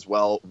thought was,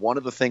 well, one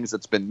of the things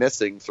that's been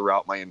missing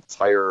throughout my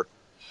entire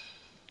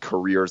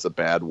career is a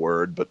bad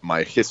word, but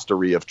my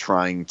history of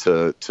trying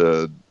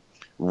to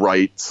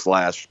write /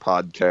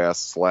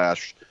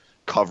 podcast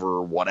 /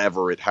 cover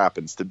whatever it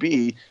happens to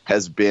be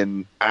has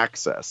been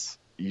access.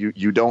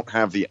 You don't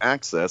have the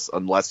access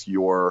unless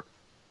you're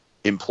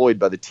employed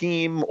by the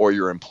team, or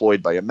you're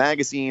employed by a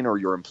magazine, or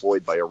you're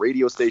employed by a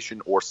radio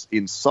station, or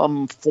in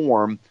some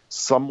form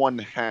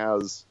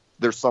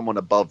there's someone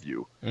above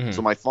you. Mm-hmm.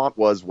 So my thought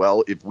was,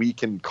 well, if we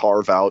can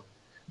carve out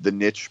the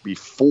niche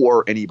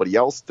before anybody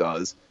else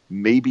does,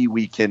 maybe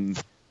we can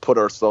put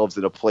ourselves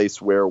in a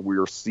place where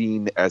we're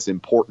seen as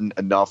important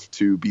enough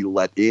to be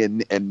let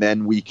in, and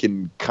then we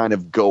can kind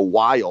of go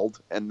wild.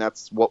 And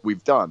that's what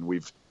we've done.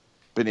 We've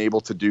been able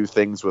to do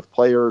things with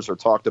players, or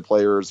talk to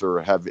players, or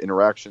have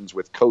interactions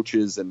with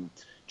coaches and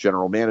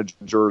general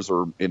managers,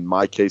 or in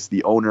my case,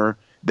 the owner,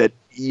 that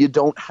you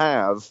don't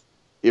have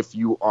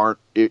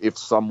if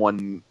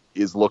someone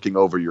is looking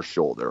over your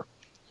shoulder.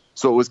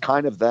 So it was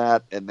kind of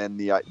that. And then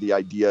the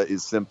idea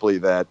is simply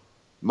that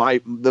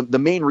the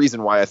main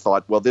reason why I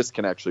thought, well, this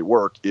can actually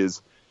work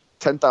is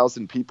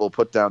 10,000 people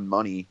put down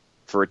money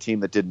for a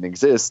team that didn't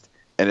exist.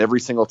 And every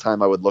single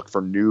time I would look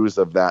for news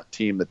of that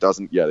team that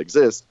doesn't yet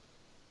exist,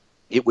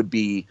 it would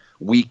be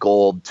week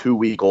old, 2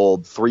 week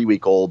old, 3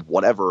 week old,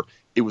 whatever.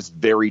 It was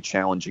very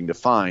challenging to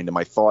find. And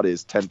my thought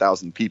is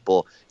 10,000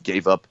 people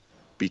gave up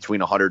between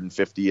 $150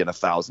 and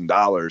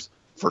 $1,000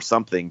 for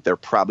something. They're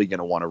probably going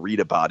to want to read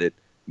about it.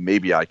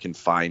 Maybe I can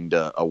find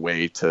a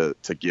way to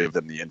give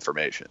them the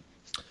information.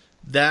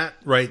 That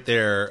right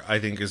there, I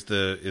think, is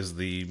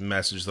the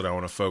message that I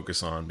want to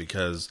focus on,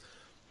 because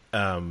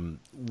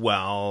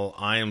while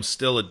I am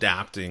still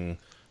adapting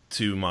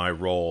to my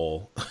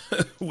role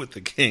with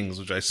the Kings,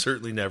 which I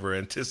certainly never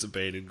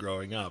anticipated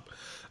growing up,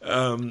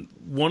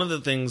 one of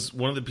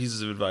the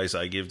pieces of advice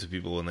I give to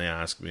people when they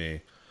ask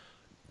me,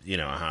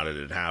 how did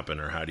it happen,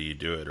 or how do you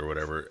do it, or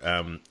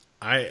whatever,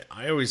 I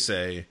always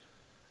say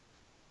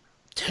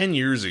 10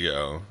 years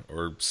ago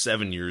or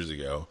 7 years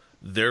ago,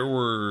 there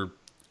were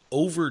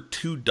over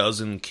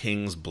 24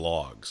 Kings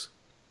blogs,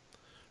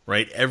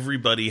 right?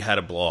 Everybody had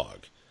a blog.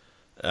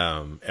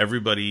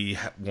 Everybody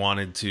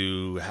wanted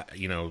to,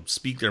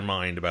 speak their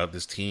mind about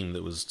this team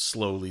that was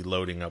slowly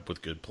loading up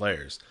with good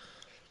players.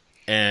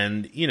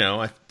 And,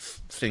 I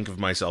think of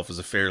myself as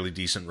a fairly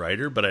decent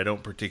writer, but I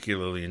don't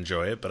particularly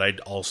enjoy it. But I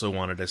also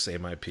wanted to say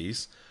my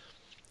piece.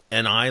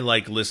 And I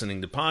like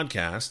listening to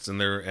podcasts,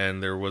 and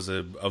there was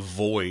a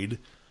void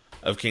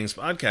of Kings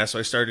podcast, so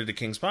I started a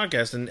Kings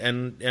podcast,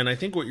 and I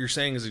think what you're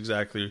saying is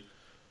exactly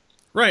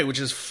right, which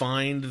is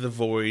find the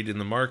void in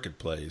the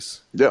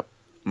marketplace,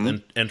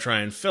 and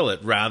try and fill it,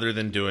 rather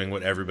than doing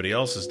what everybody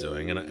else is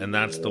doing, and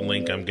that's the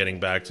link I'm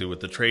getting back to with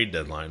the trade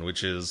deadline,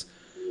 which is,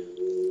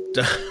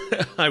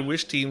 I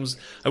wish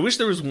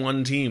there was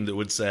one team that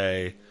would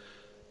say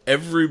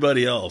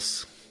everybody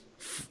else,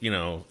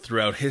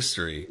 throughout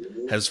history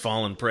has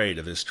fallen prey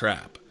to this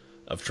trap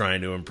of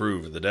trying to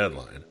improve at the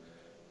deadline.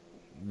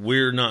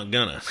 We're not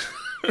gonna.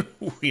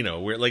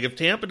 We're like, if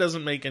Tampa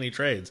doesn't make any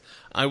trades,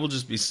 I will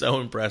just be so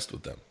impressed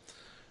with them.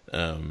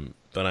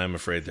 But I'm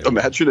afraid they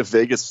imagine if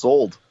Vegas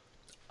sold.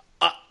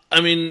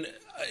 I mean,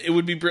 it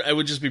would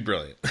just be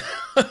brilliant.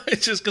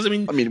 It's just because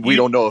we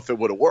don't know if it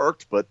would have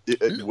worked, but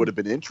it would have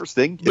been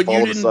interesting. If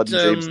all of a sudden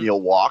James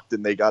Neal walked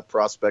and they got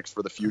prospects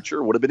for the future,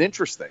 it would have been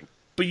interesting.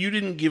 But you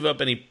didn't give up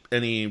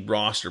any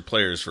roster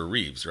players for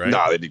Reeves, right?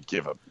 No, they didn't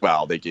give up.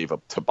 Well, they gave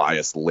up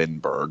Tobias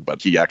Lindbergh,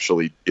 but he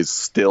actually is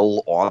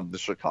still on the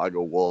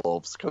Chicago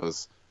Wolves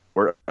because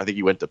I think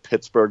he went to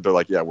Pittsburgh. They're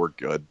like, yeah, we're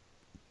good.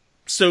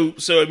 So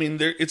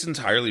it's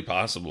entirely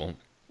possible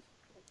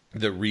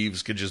that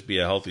Reeves could just be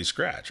a healthy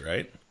scratch,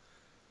 right?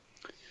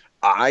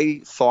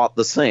 I thought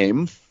the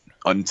same,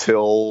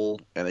 until,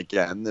 and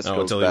again, this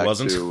goes until back he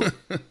wasn't.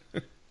 to,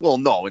 well,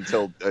 no,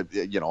 until,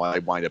 I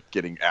wind up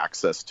getting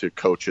access to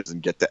coaches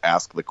and get to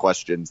ask the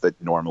questions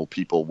that normal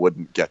people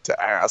wouldn't get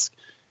to ask.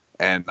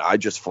 And I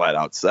just flat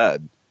out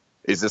said,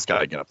 is this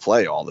guy going to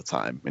play all the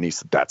time? And he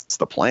said, that's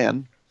the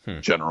plan.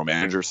 General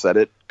manager said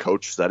it.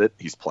 Coach said it.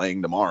 He's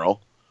playing tomorrow.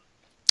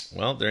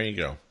 Well, there you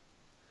go.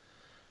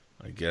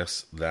 I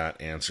guess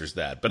that answers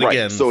that. But Right.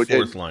 again, So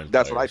fourth line.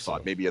 that's player, what I so-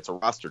 thought. Maybe it's a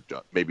roster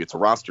dump.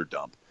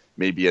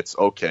 Maybe it's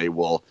okay.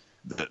 Well,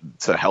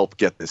 to help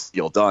get this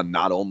deal done,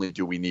 not only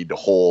do we need to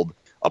hold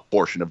a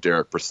portion of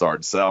Derek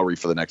Brassard's salary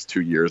for the next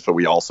 2 years, but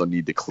we also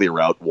need to clear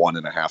out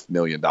 $1.5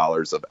 million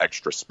of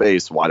extra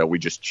space. Why don't we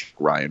just check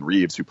Ryan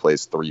Reeves, who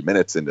plays 3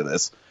 minutes into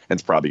this and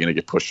is probably going to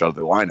get pushed out of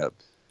the lineup?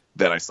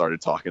 Then I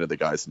started talking to the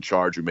guys in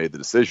charge who made the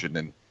decision,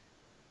 and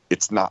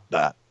it's not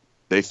that.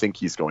 They think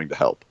he's going to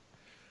help.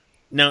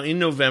 Now, in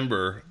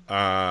November,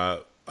 I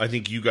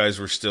think you guys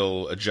were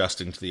still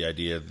adjusting to the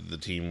idea that the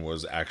team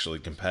was actually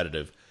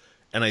competitive.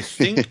 And I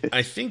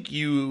think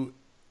you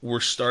were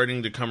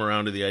starting to come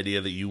around to the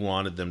idea that you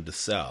wanted them to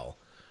sell.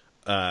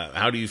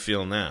 How do you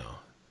feel now?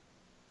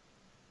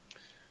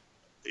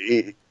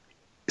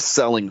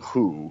 Selling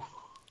who?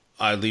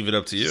 I leave it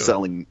up to you.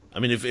 Selling. I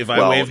mean, if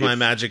I wave my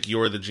magic,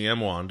 you're the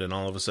GM wand, and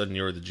all of a sudden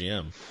you're the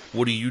GM.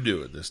 What do you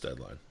do at this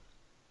deadline?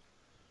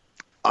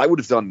 I would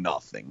have done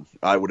nothing.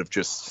 I would have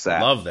just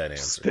sat Love that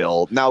answer.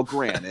 still. Now,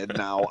 granted,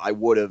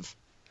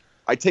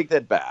 I take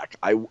that back.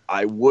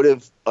 I would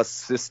have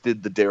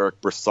assisted the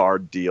Derek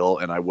Brassard deal,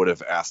 and I would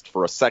have asked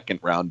for a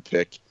second-round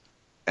pick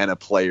and a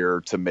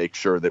player to make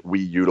sure that we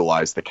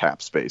utilize the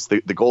cap space.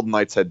 The Golden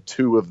Knights had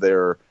 2 of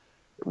their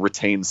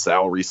retained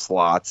salary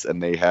slots,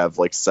 and they have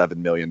like $7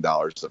 million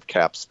of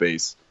cap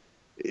space.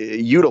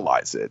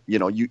 Utilize it.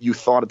 You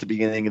thought at the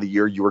beginning of the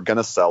year you were going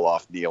to sell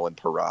off Neal and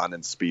Perron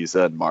and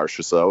Spiza and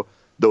Marchessault.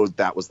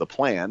 That was the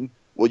plan.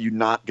 Well, you're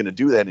not going to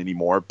do that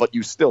anymore, but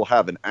you still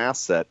have an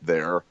asset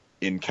there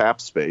in cap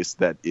space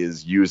that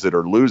is use it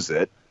or lose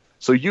it.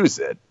 So use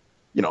it.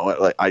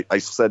 I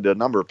said to a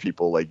number of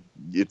people, like,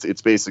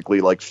 it's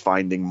basically like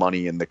finding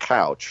money in the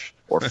couch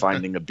or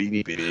finding a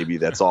Beanie Baby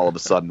that's all of a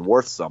sudden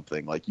worth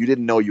something. Like, you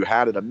didn't know you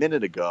had it a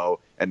minute ago,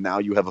 and now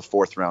you have a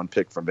 4th-round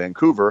pick from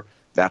Vancouver.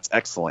 That's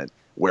excellent.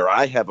 Where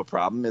I have a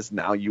problem is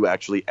now you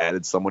actually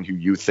added someone who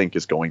you think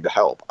is going to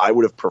help. I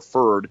would have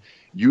preferred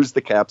use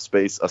the cap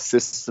space,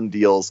 assist some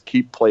deals,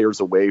 keep players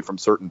away from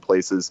certain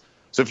places.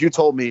 So if you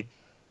told me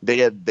they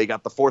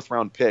got the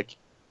 4th-round pick,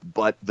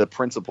 but the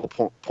principal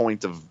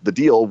point of the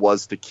deal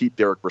was to keep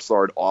Derek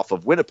Brassard off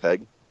of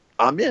Winnipeg,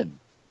 I'm in.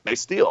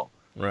 Nice deal.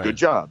 Right. Good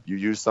job. You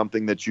used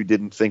something that you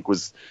didn't think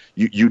was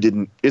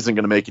isn't going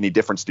to make any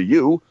difference to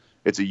you.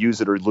 It's a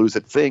use it or lose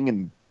it thing,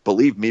 and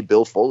believe me,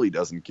 Bill Foley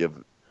doesn't give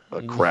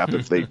a crap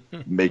if they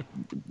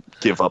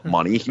give up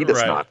money. He does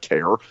Right. not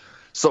care.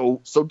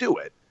 So do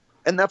it.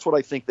 And that's what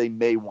I think they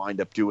may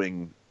wind up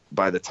doing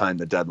by the time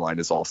the deadline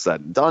is all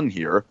said and done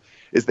here,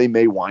 is they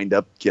may wind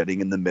up getting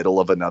in the middle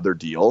of another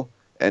deal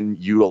and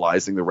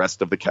utilizing the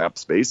rest of the cap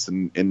space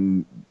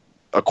and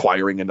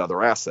acquiring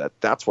another asset.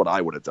 That's what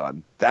I would have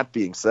done. That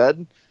being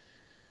said,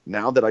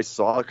 now that I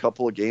saw a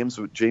couple of games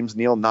with James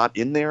Neal not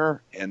in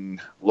there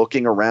and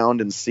looking around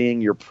and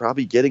seeing you're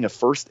probably getting a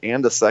first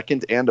and a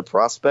second and a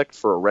prospect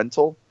for a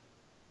rental,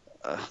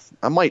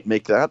 I might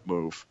make that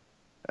move.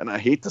 And I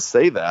hate to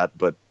say that,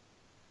 but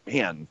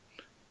man,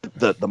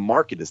 the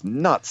market is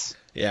nuts.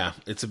 Yeah,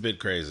 it's a bit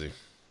crazy.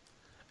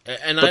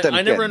 And But then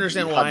I again, never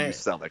understand how why. do you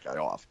sell that guy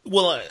off?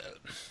 Well,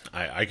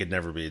 I could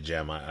never be a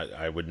gem.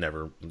 I would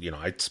never,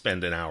 I'd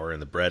spend an hour in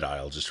the bread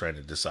aisle just trying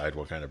to decide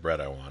what kind of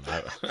bread I want.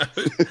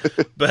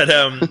 But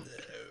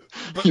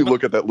You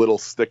look at that little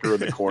sticker in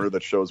the corner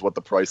that shows what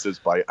the price is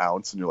by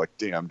ounce, and you're like,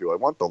 damn, do I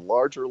want the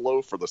larger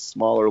loaf or the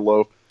smaller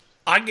loaf?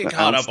 I get The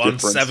caught ounce up on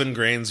difference. 7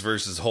 grains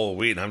versus whole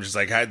wheat, and I'm just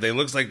like, they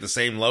looks like the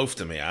same loaf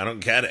to me. I don't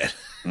get it.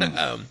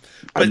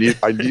 I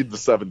need the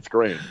 7th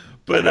grain.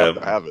 But I have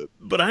to have it.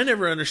 But I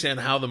never understand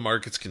how the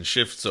markets can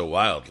shift so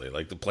wildly.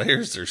 Like the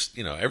players are,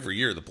 every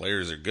year the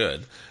players are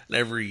good, and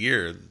every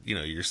year,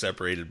 you're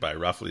separated by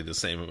roughly the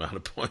same amount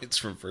of points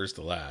from first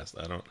to last.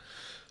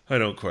 I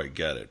don't quite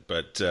get it.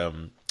 But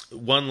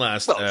one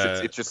last, Well,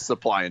 it's just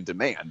supply and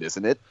demand,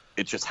 isn't it?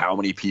 It's just how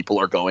many people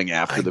are going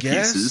after I the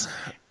guess. pieces,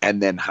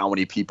 and then how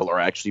many people are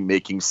actually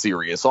making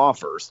serious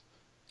offers.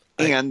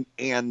 And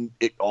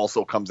it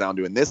also comes down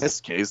to, in this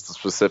case,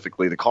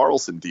 specifically the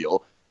Carlson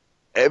deal,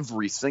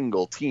 every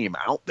single team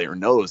out there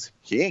knows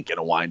he ain't going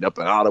to wind up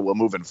in Ottawa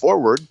moving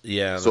forward.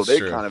 Yeah, so that's they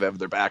true. kind of have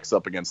their backs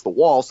up against the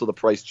wall, so the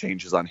price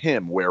changes on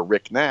him, where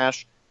Rick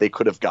Nash, they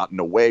could have gotten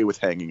away with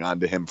hanging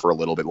on to him for a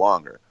little bit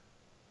longer.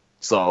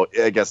 So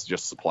I guess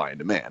just supply and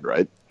demand,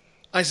 right?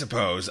 I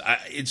suppose.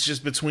 It's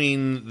just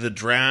between the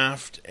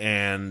draft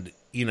and,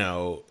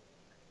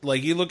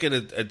 like you look at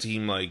a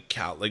team like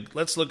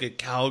let's look at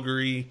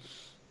Calgary.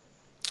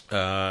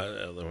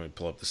 Let me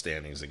pull up the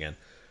standings again.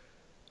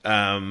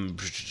 I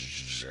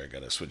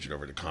got to switch it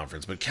over to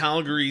conference. But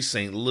Calgary,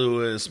 St.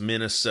 Louis,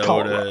 Minnesota,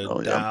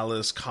 Colorado, yeah.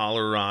 Dallas,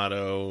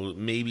 Colorado,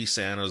 maybe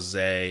San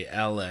Jose,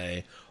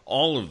 LA,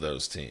 all of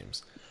those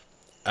teams,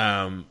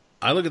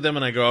 I look at them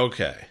and I go,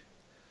 okay,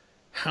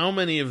 how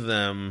many of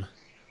them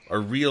are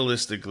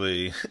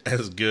realistically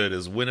as good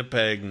as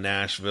Winnipeg,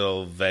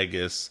 Nashville,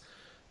 Vegas,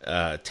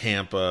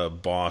 Tampa,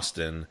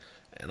 Boston?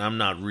 And I'm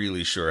not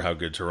really sure how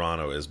good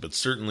Toronto is, but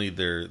certainly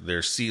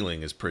their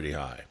ceiling is pretty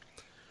high.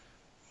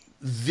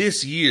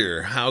 This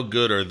year, how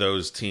good are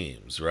those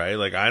teams, right?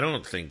 Like, I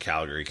don't think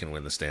Calgary can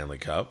win the Stanley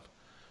Cup.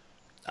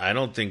 I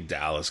don't think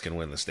Dallas can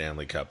win the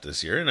Stanley Cup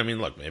this year. And I mean,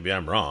 look, maybe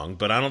I'm wrong,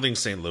 but I don't think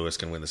St. Louis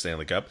can win the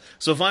Stanley Cup.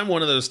 So if I'm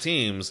one of those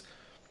teams,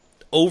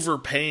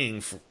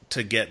 overpaying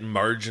to get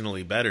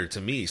marginally better,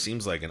 to me,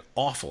 seems like an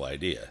awful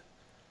idea.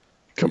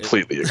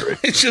 Completely agree.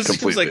 It just Completely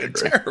seems like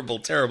agree. a terrible,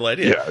 terrible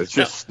idea. Yeah, it's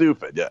just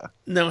stupid, yeah.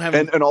 No,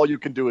 and all you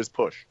can do is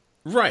push.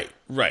 Right.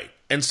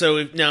 And so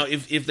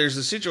if there's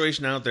a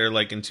situation out there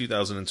like in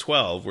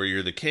 2012 where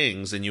you're the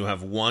Kings and you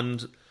have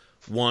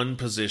one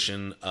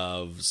position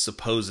of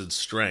supposed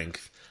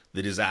strength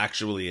that is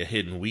actually a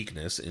hidden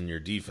weakness in your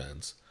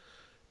defense,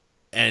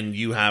 and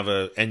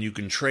you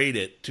can trade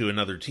it to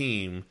another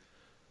team,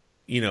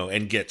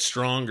 and get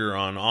stronger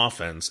on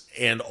offense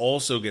and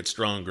also get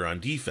stronger on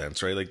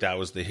defense, right? Like that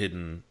was the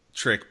hidden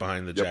trick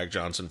behind the Jack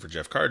Johnson for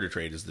Jeff Carter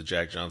trade, is that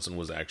Jack Johnson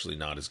was actually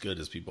not as good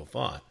as people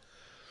thought.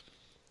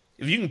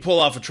 If you can pull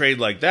off a trade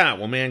like that,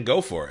 well, man,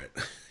 go for it.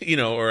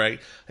 Or I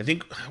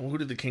think, who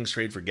did the Kings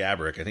trade for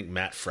Gaborik? I think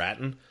Matt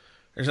Fratton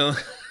or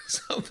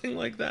something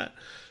like that.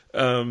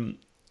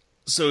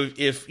 So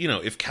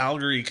if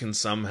Calgary can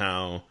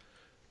somehow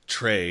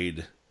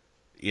trade,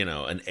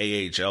 an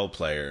AHL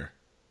player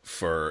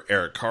for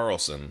Erik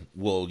Karlsson,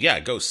 well,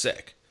 yeah, go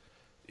sick.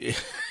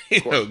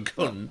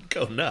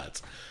 Go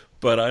nuts.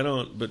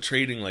 But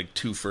trading like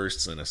 2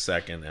 firsts and a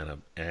second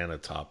and a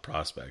top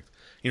prospect.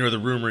 The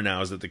rumor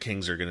now is that the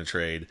Kings are going to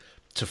trade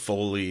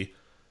Toffoli,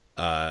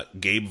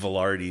 Gabe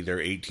Vilardi, their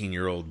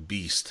 18-year-old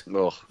beast,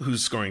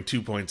 who's scoring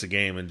 2 points a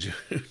game in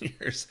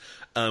juniors,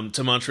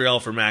 to Montreal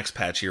for Max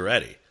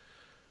Pacioretty.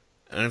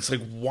 And it's like,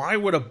 why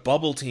would a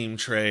bubble team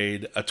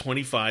trade a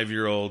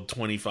 25-year-old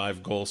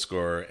 25-goal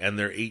scorer and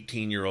their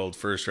 18-year-old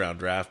first-round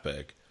draft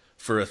pick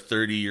for a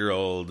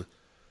 30-year-old,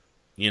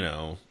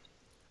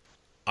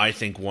 I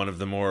think one of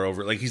the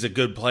more he's a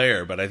good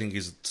player, but I think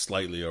he's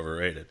slightly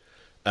overrated.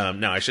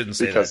 Now, I shouldn't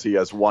say because that. he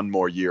has one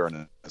more year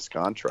in his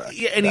contract.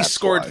 Yeah, and he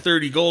scored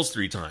 30 goals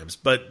 3 times.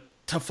 But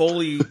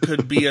Toffoli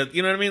could be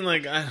you know what I mean?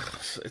 Like, now,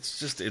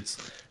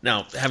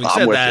 having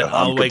said that,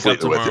 I'll wake up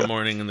tomorrow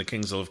morning and the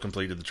Kings will have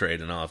completed the trade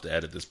and I'll have to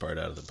edit this part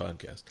out of the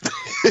podcast.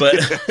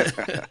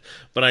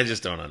 But I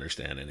just don't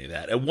understand any of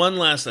that. And one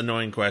last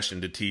annoying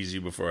question to tease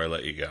you before I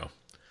let you go.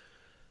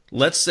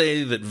 Let's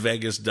say that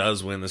Vegas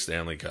does win the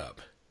Stanley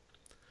Cup.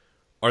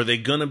 Are they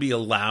going to be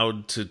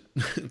allowed to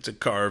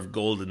carve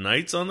Golden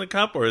Knights on the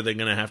cup, or are they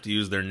going to have to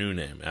use their new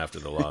name after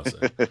the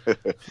lawsuit?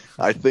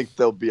 I think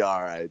they'll be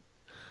all right.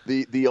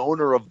 The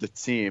owner of the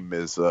team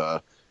is,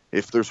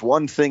 if there's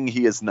one thing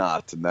he is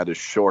not, and that is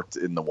short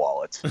in the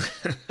wallet,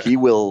 he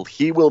will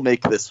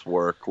make this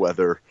work,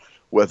 whether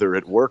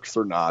it works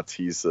or not.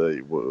 He's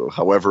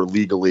however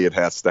legally it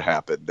has to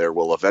happen. There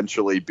will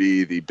eventually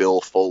be the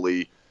Bill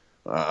Foley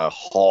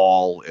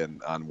Hall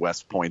on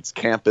West Point's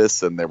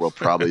campus, and there will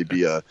probably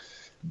be a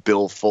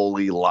Bill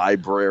Foley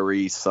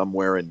Library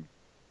somewhere in,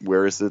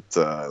 where is it,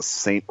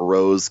 St.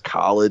 Rose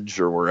College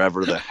or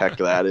wherever the heck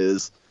that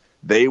is.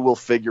 They will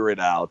figure it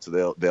out.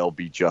 They'll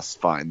be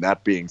just fine.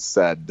 That being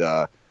said,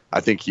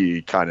 I think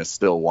he kind of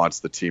still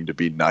wants the team to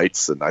be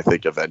Knights, and I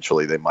think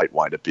eventually they might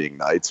wind up being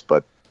Knights,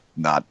 but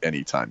not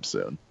anytime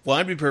soon. Well,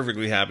 I'd be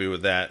perfectly happy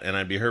with that, and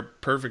I'd be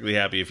perfectly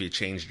happy if you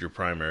changed your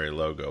primary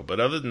logo. But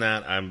other than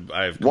that,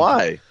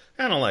 Why?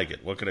 I don't like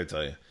it. What could I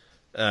tell you?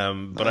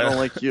 But I don't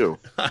like you.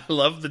 I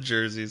love the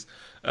jerseys,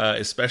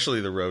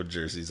 especially the road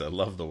jerseys. I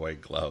love the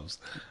white gloves.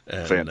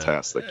 And,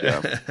 fantastic,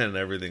 yeah. And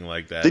everything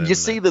like that. Did you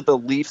see that the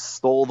Leafs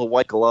stole the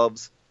white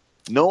gloves?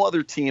 No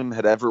other team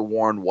had ever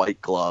worn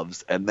white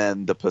gloves, and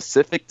then the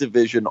Pacific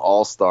Division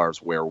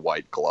All-Stars wear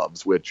white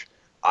gloves, which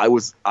I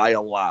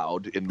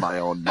allowed in my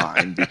own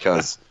mind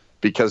because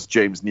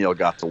James Neal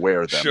got to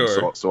wear them,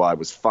 sure. so I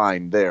was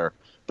fine there.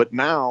 But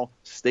now,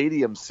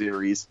 Stadium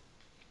Series,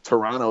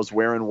 Toronto's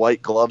wearing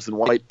white gloves and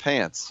white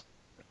pants.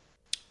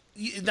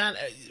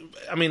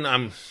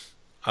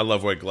 I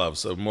love white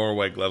gloves, so more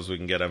white gloves we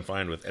can get, I'm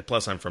fine with.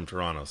 Plus, I'm from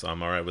Toronto, so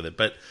I'm all right with it.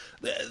 But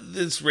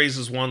this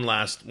raises one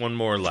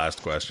more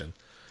last question.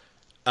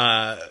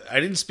 I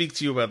didn't speak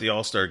to you about the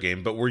All-Star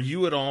game, but were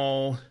you at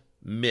all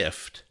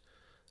miffed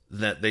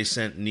that they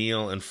sent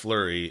Neal and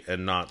Fleury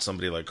and not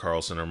somebody like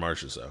Karlsson or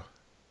Marchessault?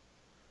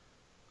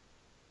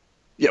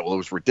 Yeah, well, it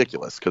was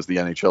ridiculous because the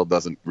NHL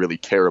doesn't really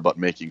care about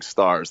making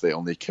stars. They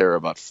only care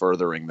about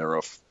furthering their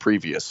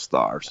previous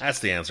stars. That's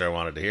the answer I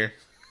wanted to hear.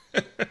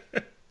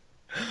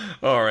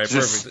 All right,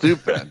 just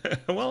perfect. Stupid.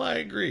 Well, I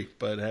agree,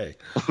 but hey,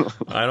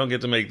 I don't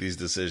get to make these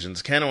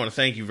decisions. Ken, I want to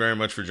thank you very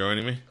much for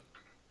joining me.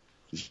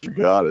 You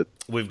got it.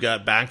 We've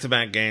got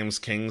back-to-back games,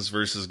 Kings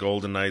versus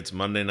Golden Knights,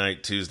 Monday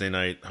night, Tuesday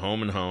night,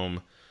 home and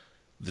home.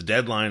 The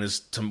deadline is,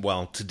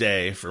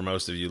 today, for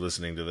most of you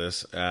listening to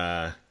this.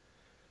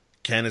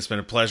 Ken, it's been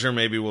a pleasure.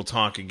 Maybe we'll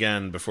talk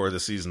again before the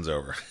season's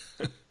over.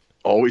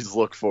 Always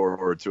look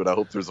forward to it. I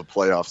hope there's a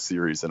playoff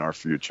series in our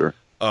future.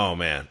 Oh,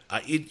 man.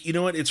 You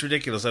know what? It's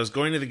ridiculous. I was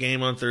going to the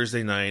game on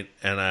Thursday night,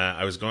 and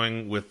I was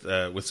going with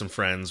some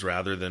friends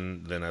rather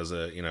than as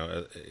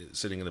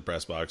sitting in the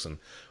press box. And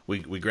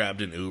we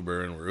grabbed an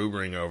Uber, and we're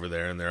Ubering over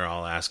there, and they're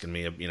all asking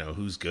me,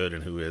 who's good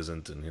and who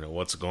isn't, and,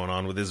 what's going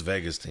on with this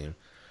Vegas team.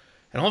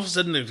 And all of a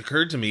sudden it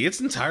occurred to me,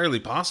 it's entirely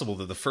possible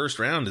that the first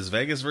round is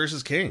Vegas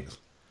versus Kings.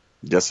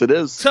 Yes, it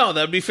is. So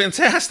that'd be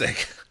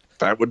fantastic.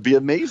 That would be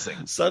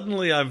amazing.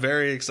 Suddenly, I'm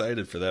very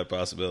excited for that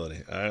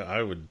possibility.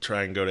 I would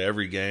try and go to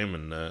every game,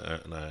 and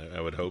I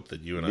would hope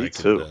that you and I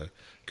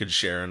could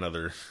share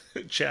another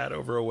chat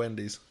over a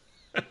Wendy's.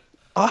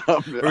 Or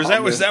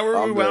was that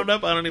where we wound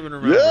up? I don't even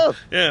remember.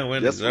 Yeah,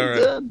 Wendy's. Yes,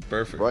 we did.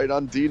 Perfect. Right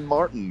on Dean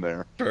Martin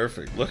there.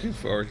 Perfect. Looking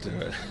forward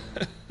to it.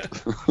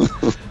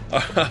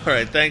 All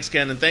right. Thanks,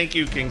 Ken, and thank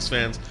you, Kings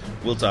fans.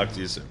 We'll talk to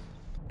you soon.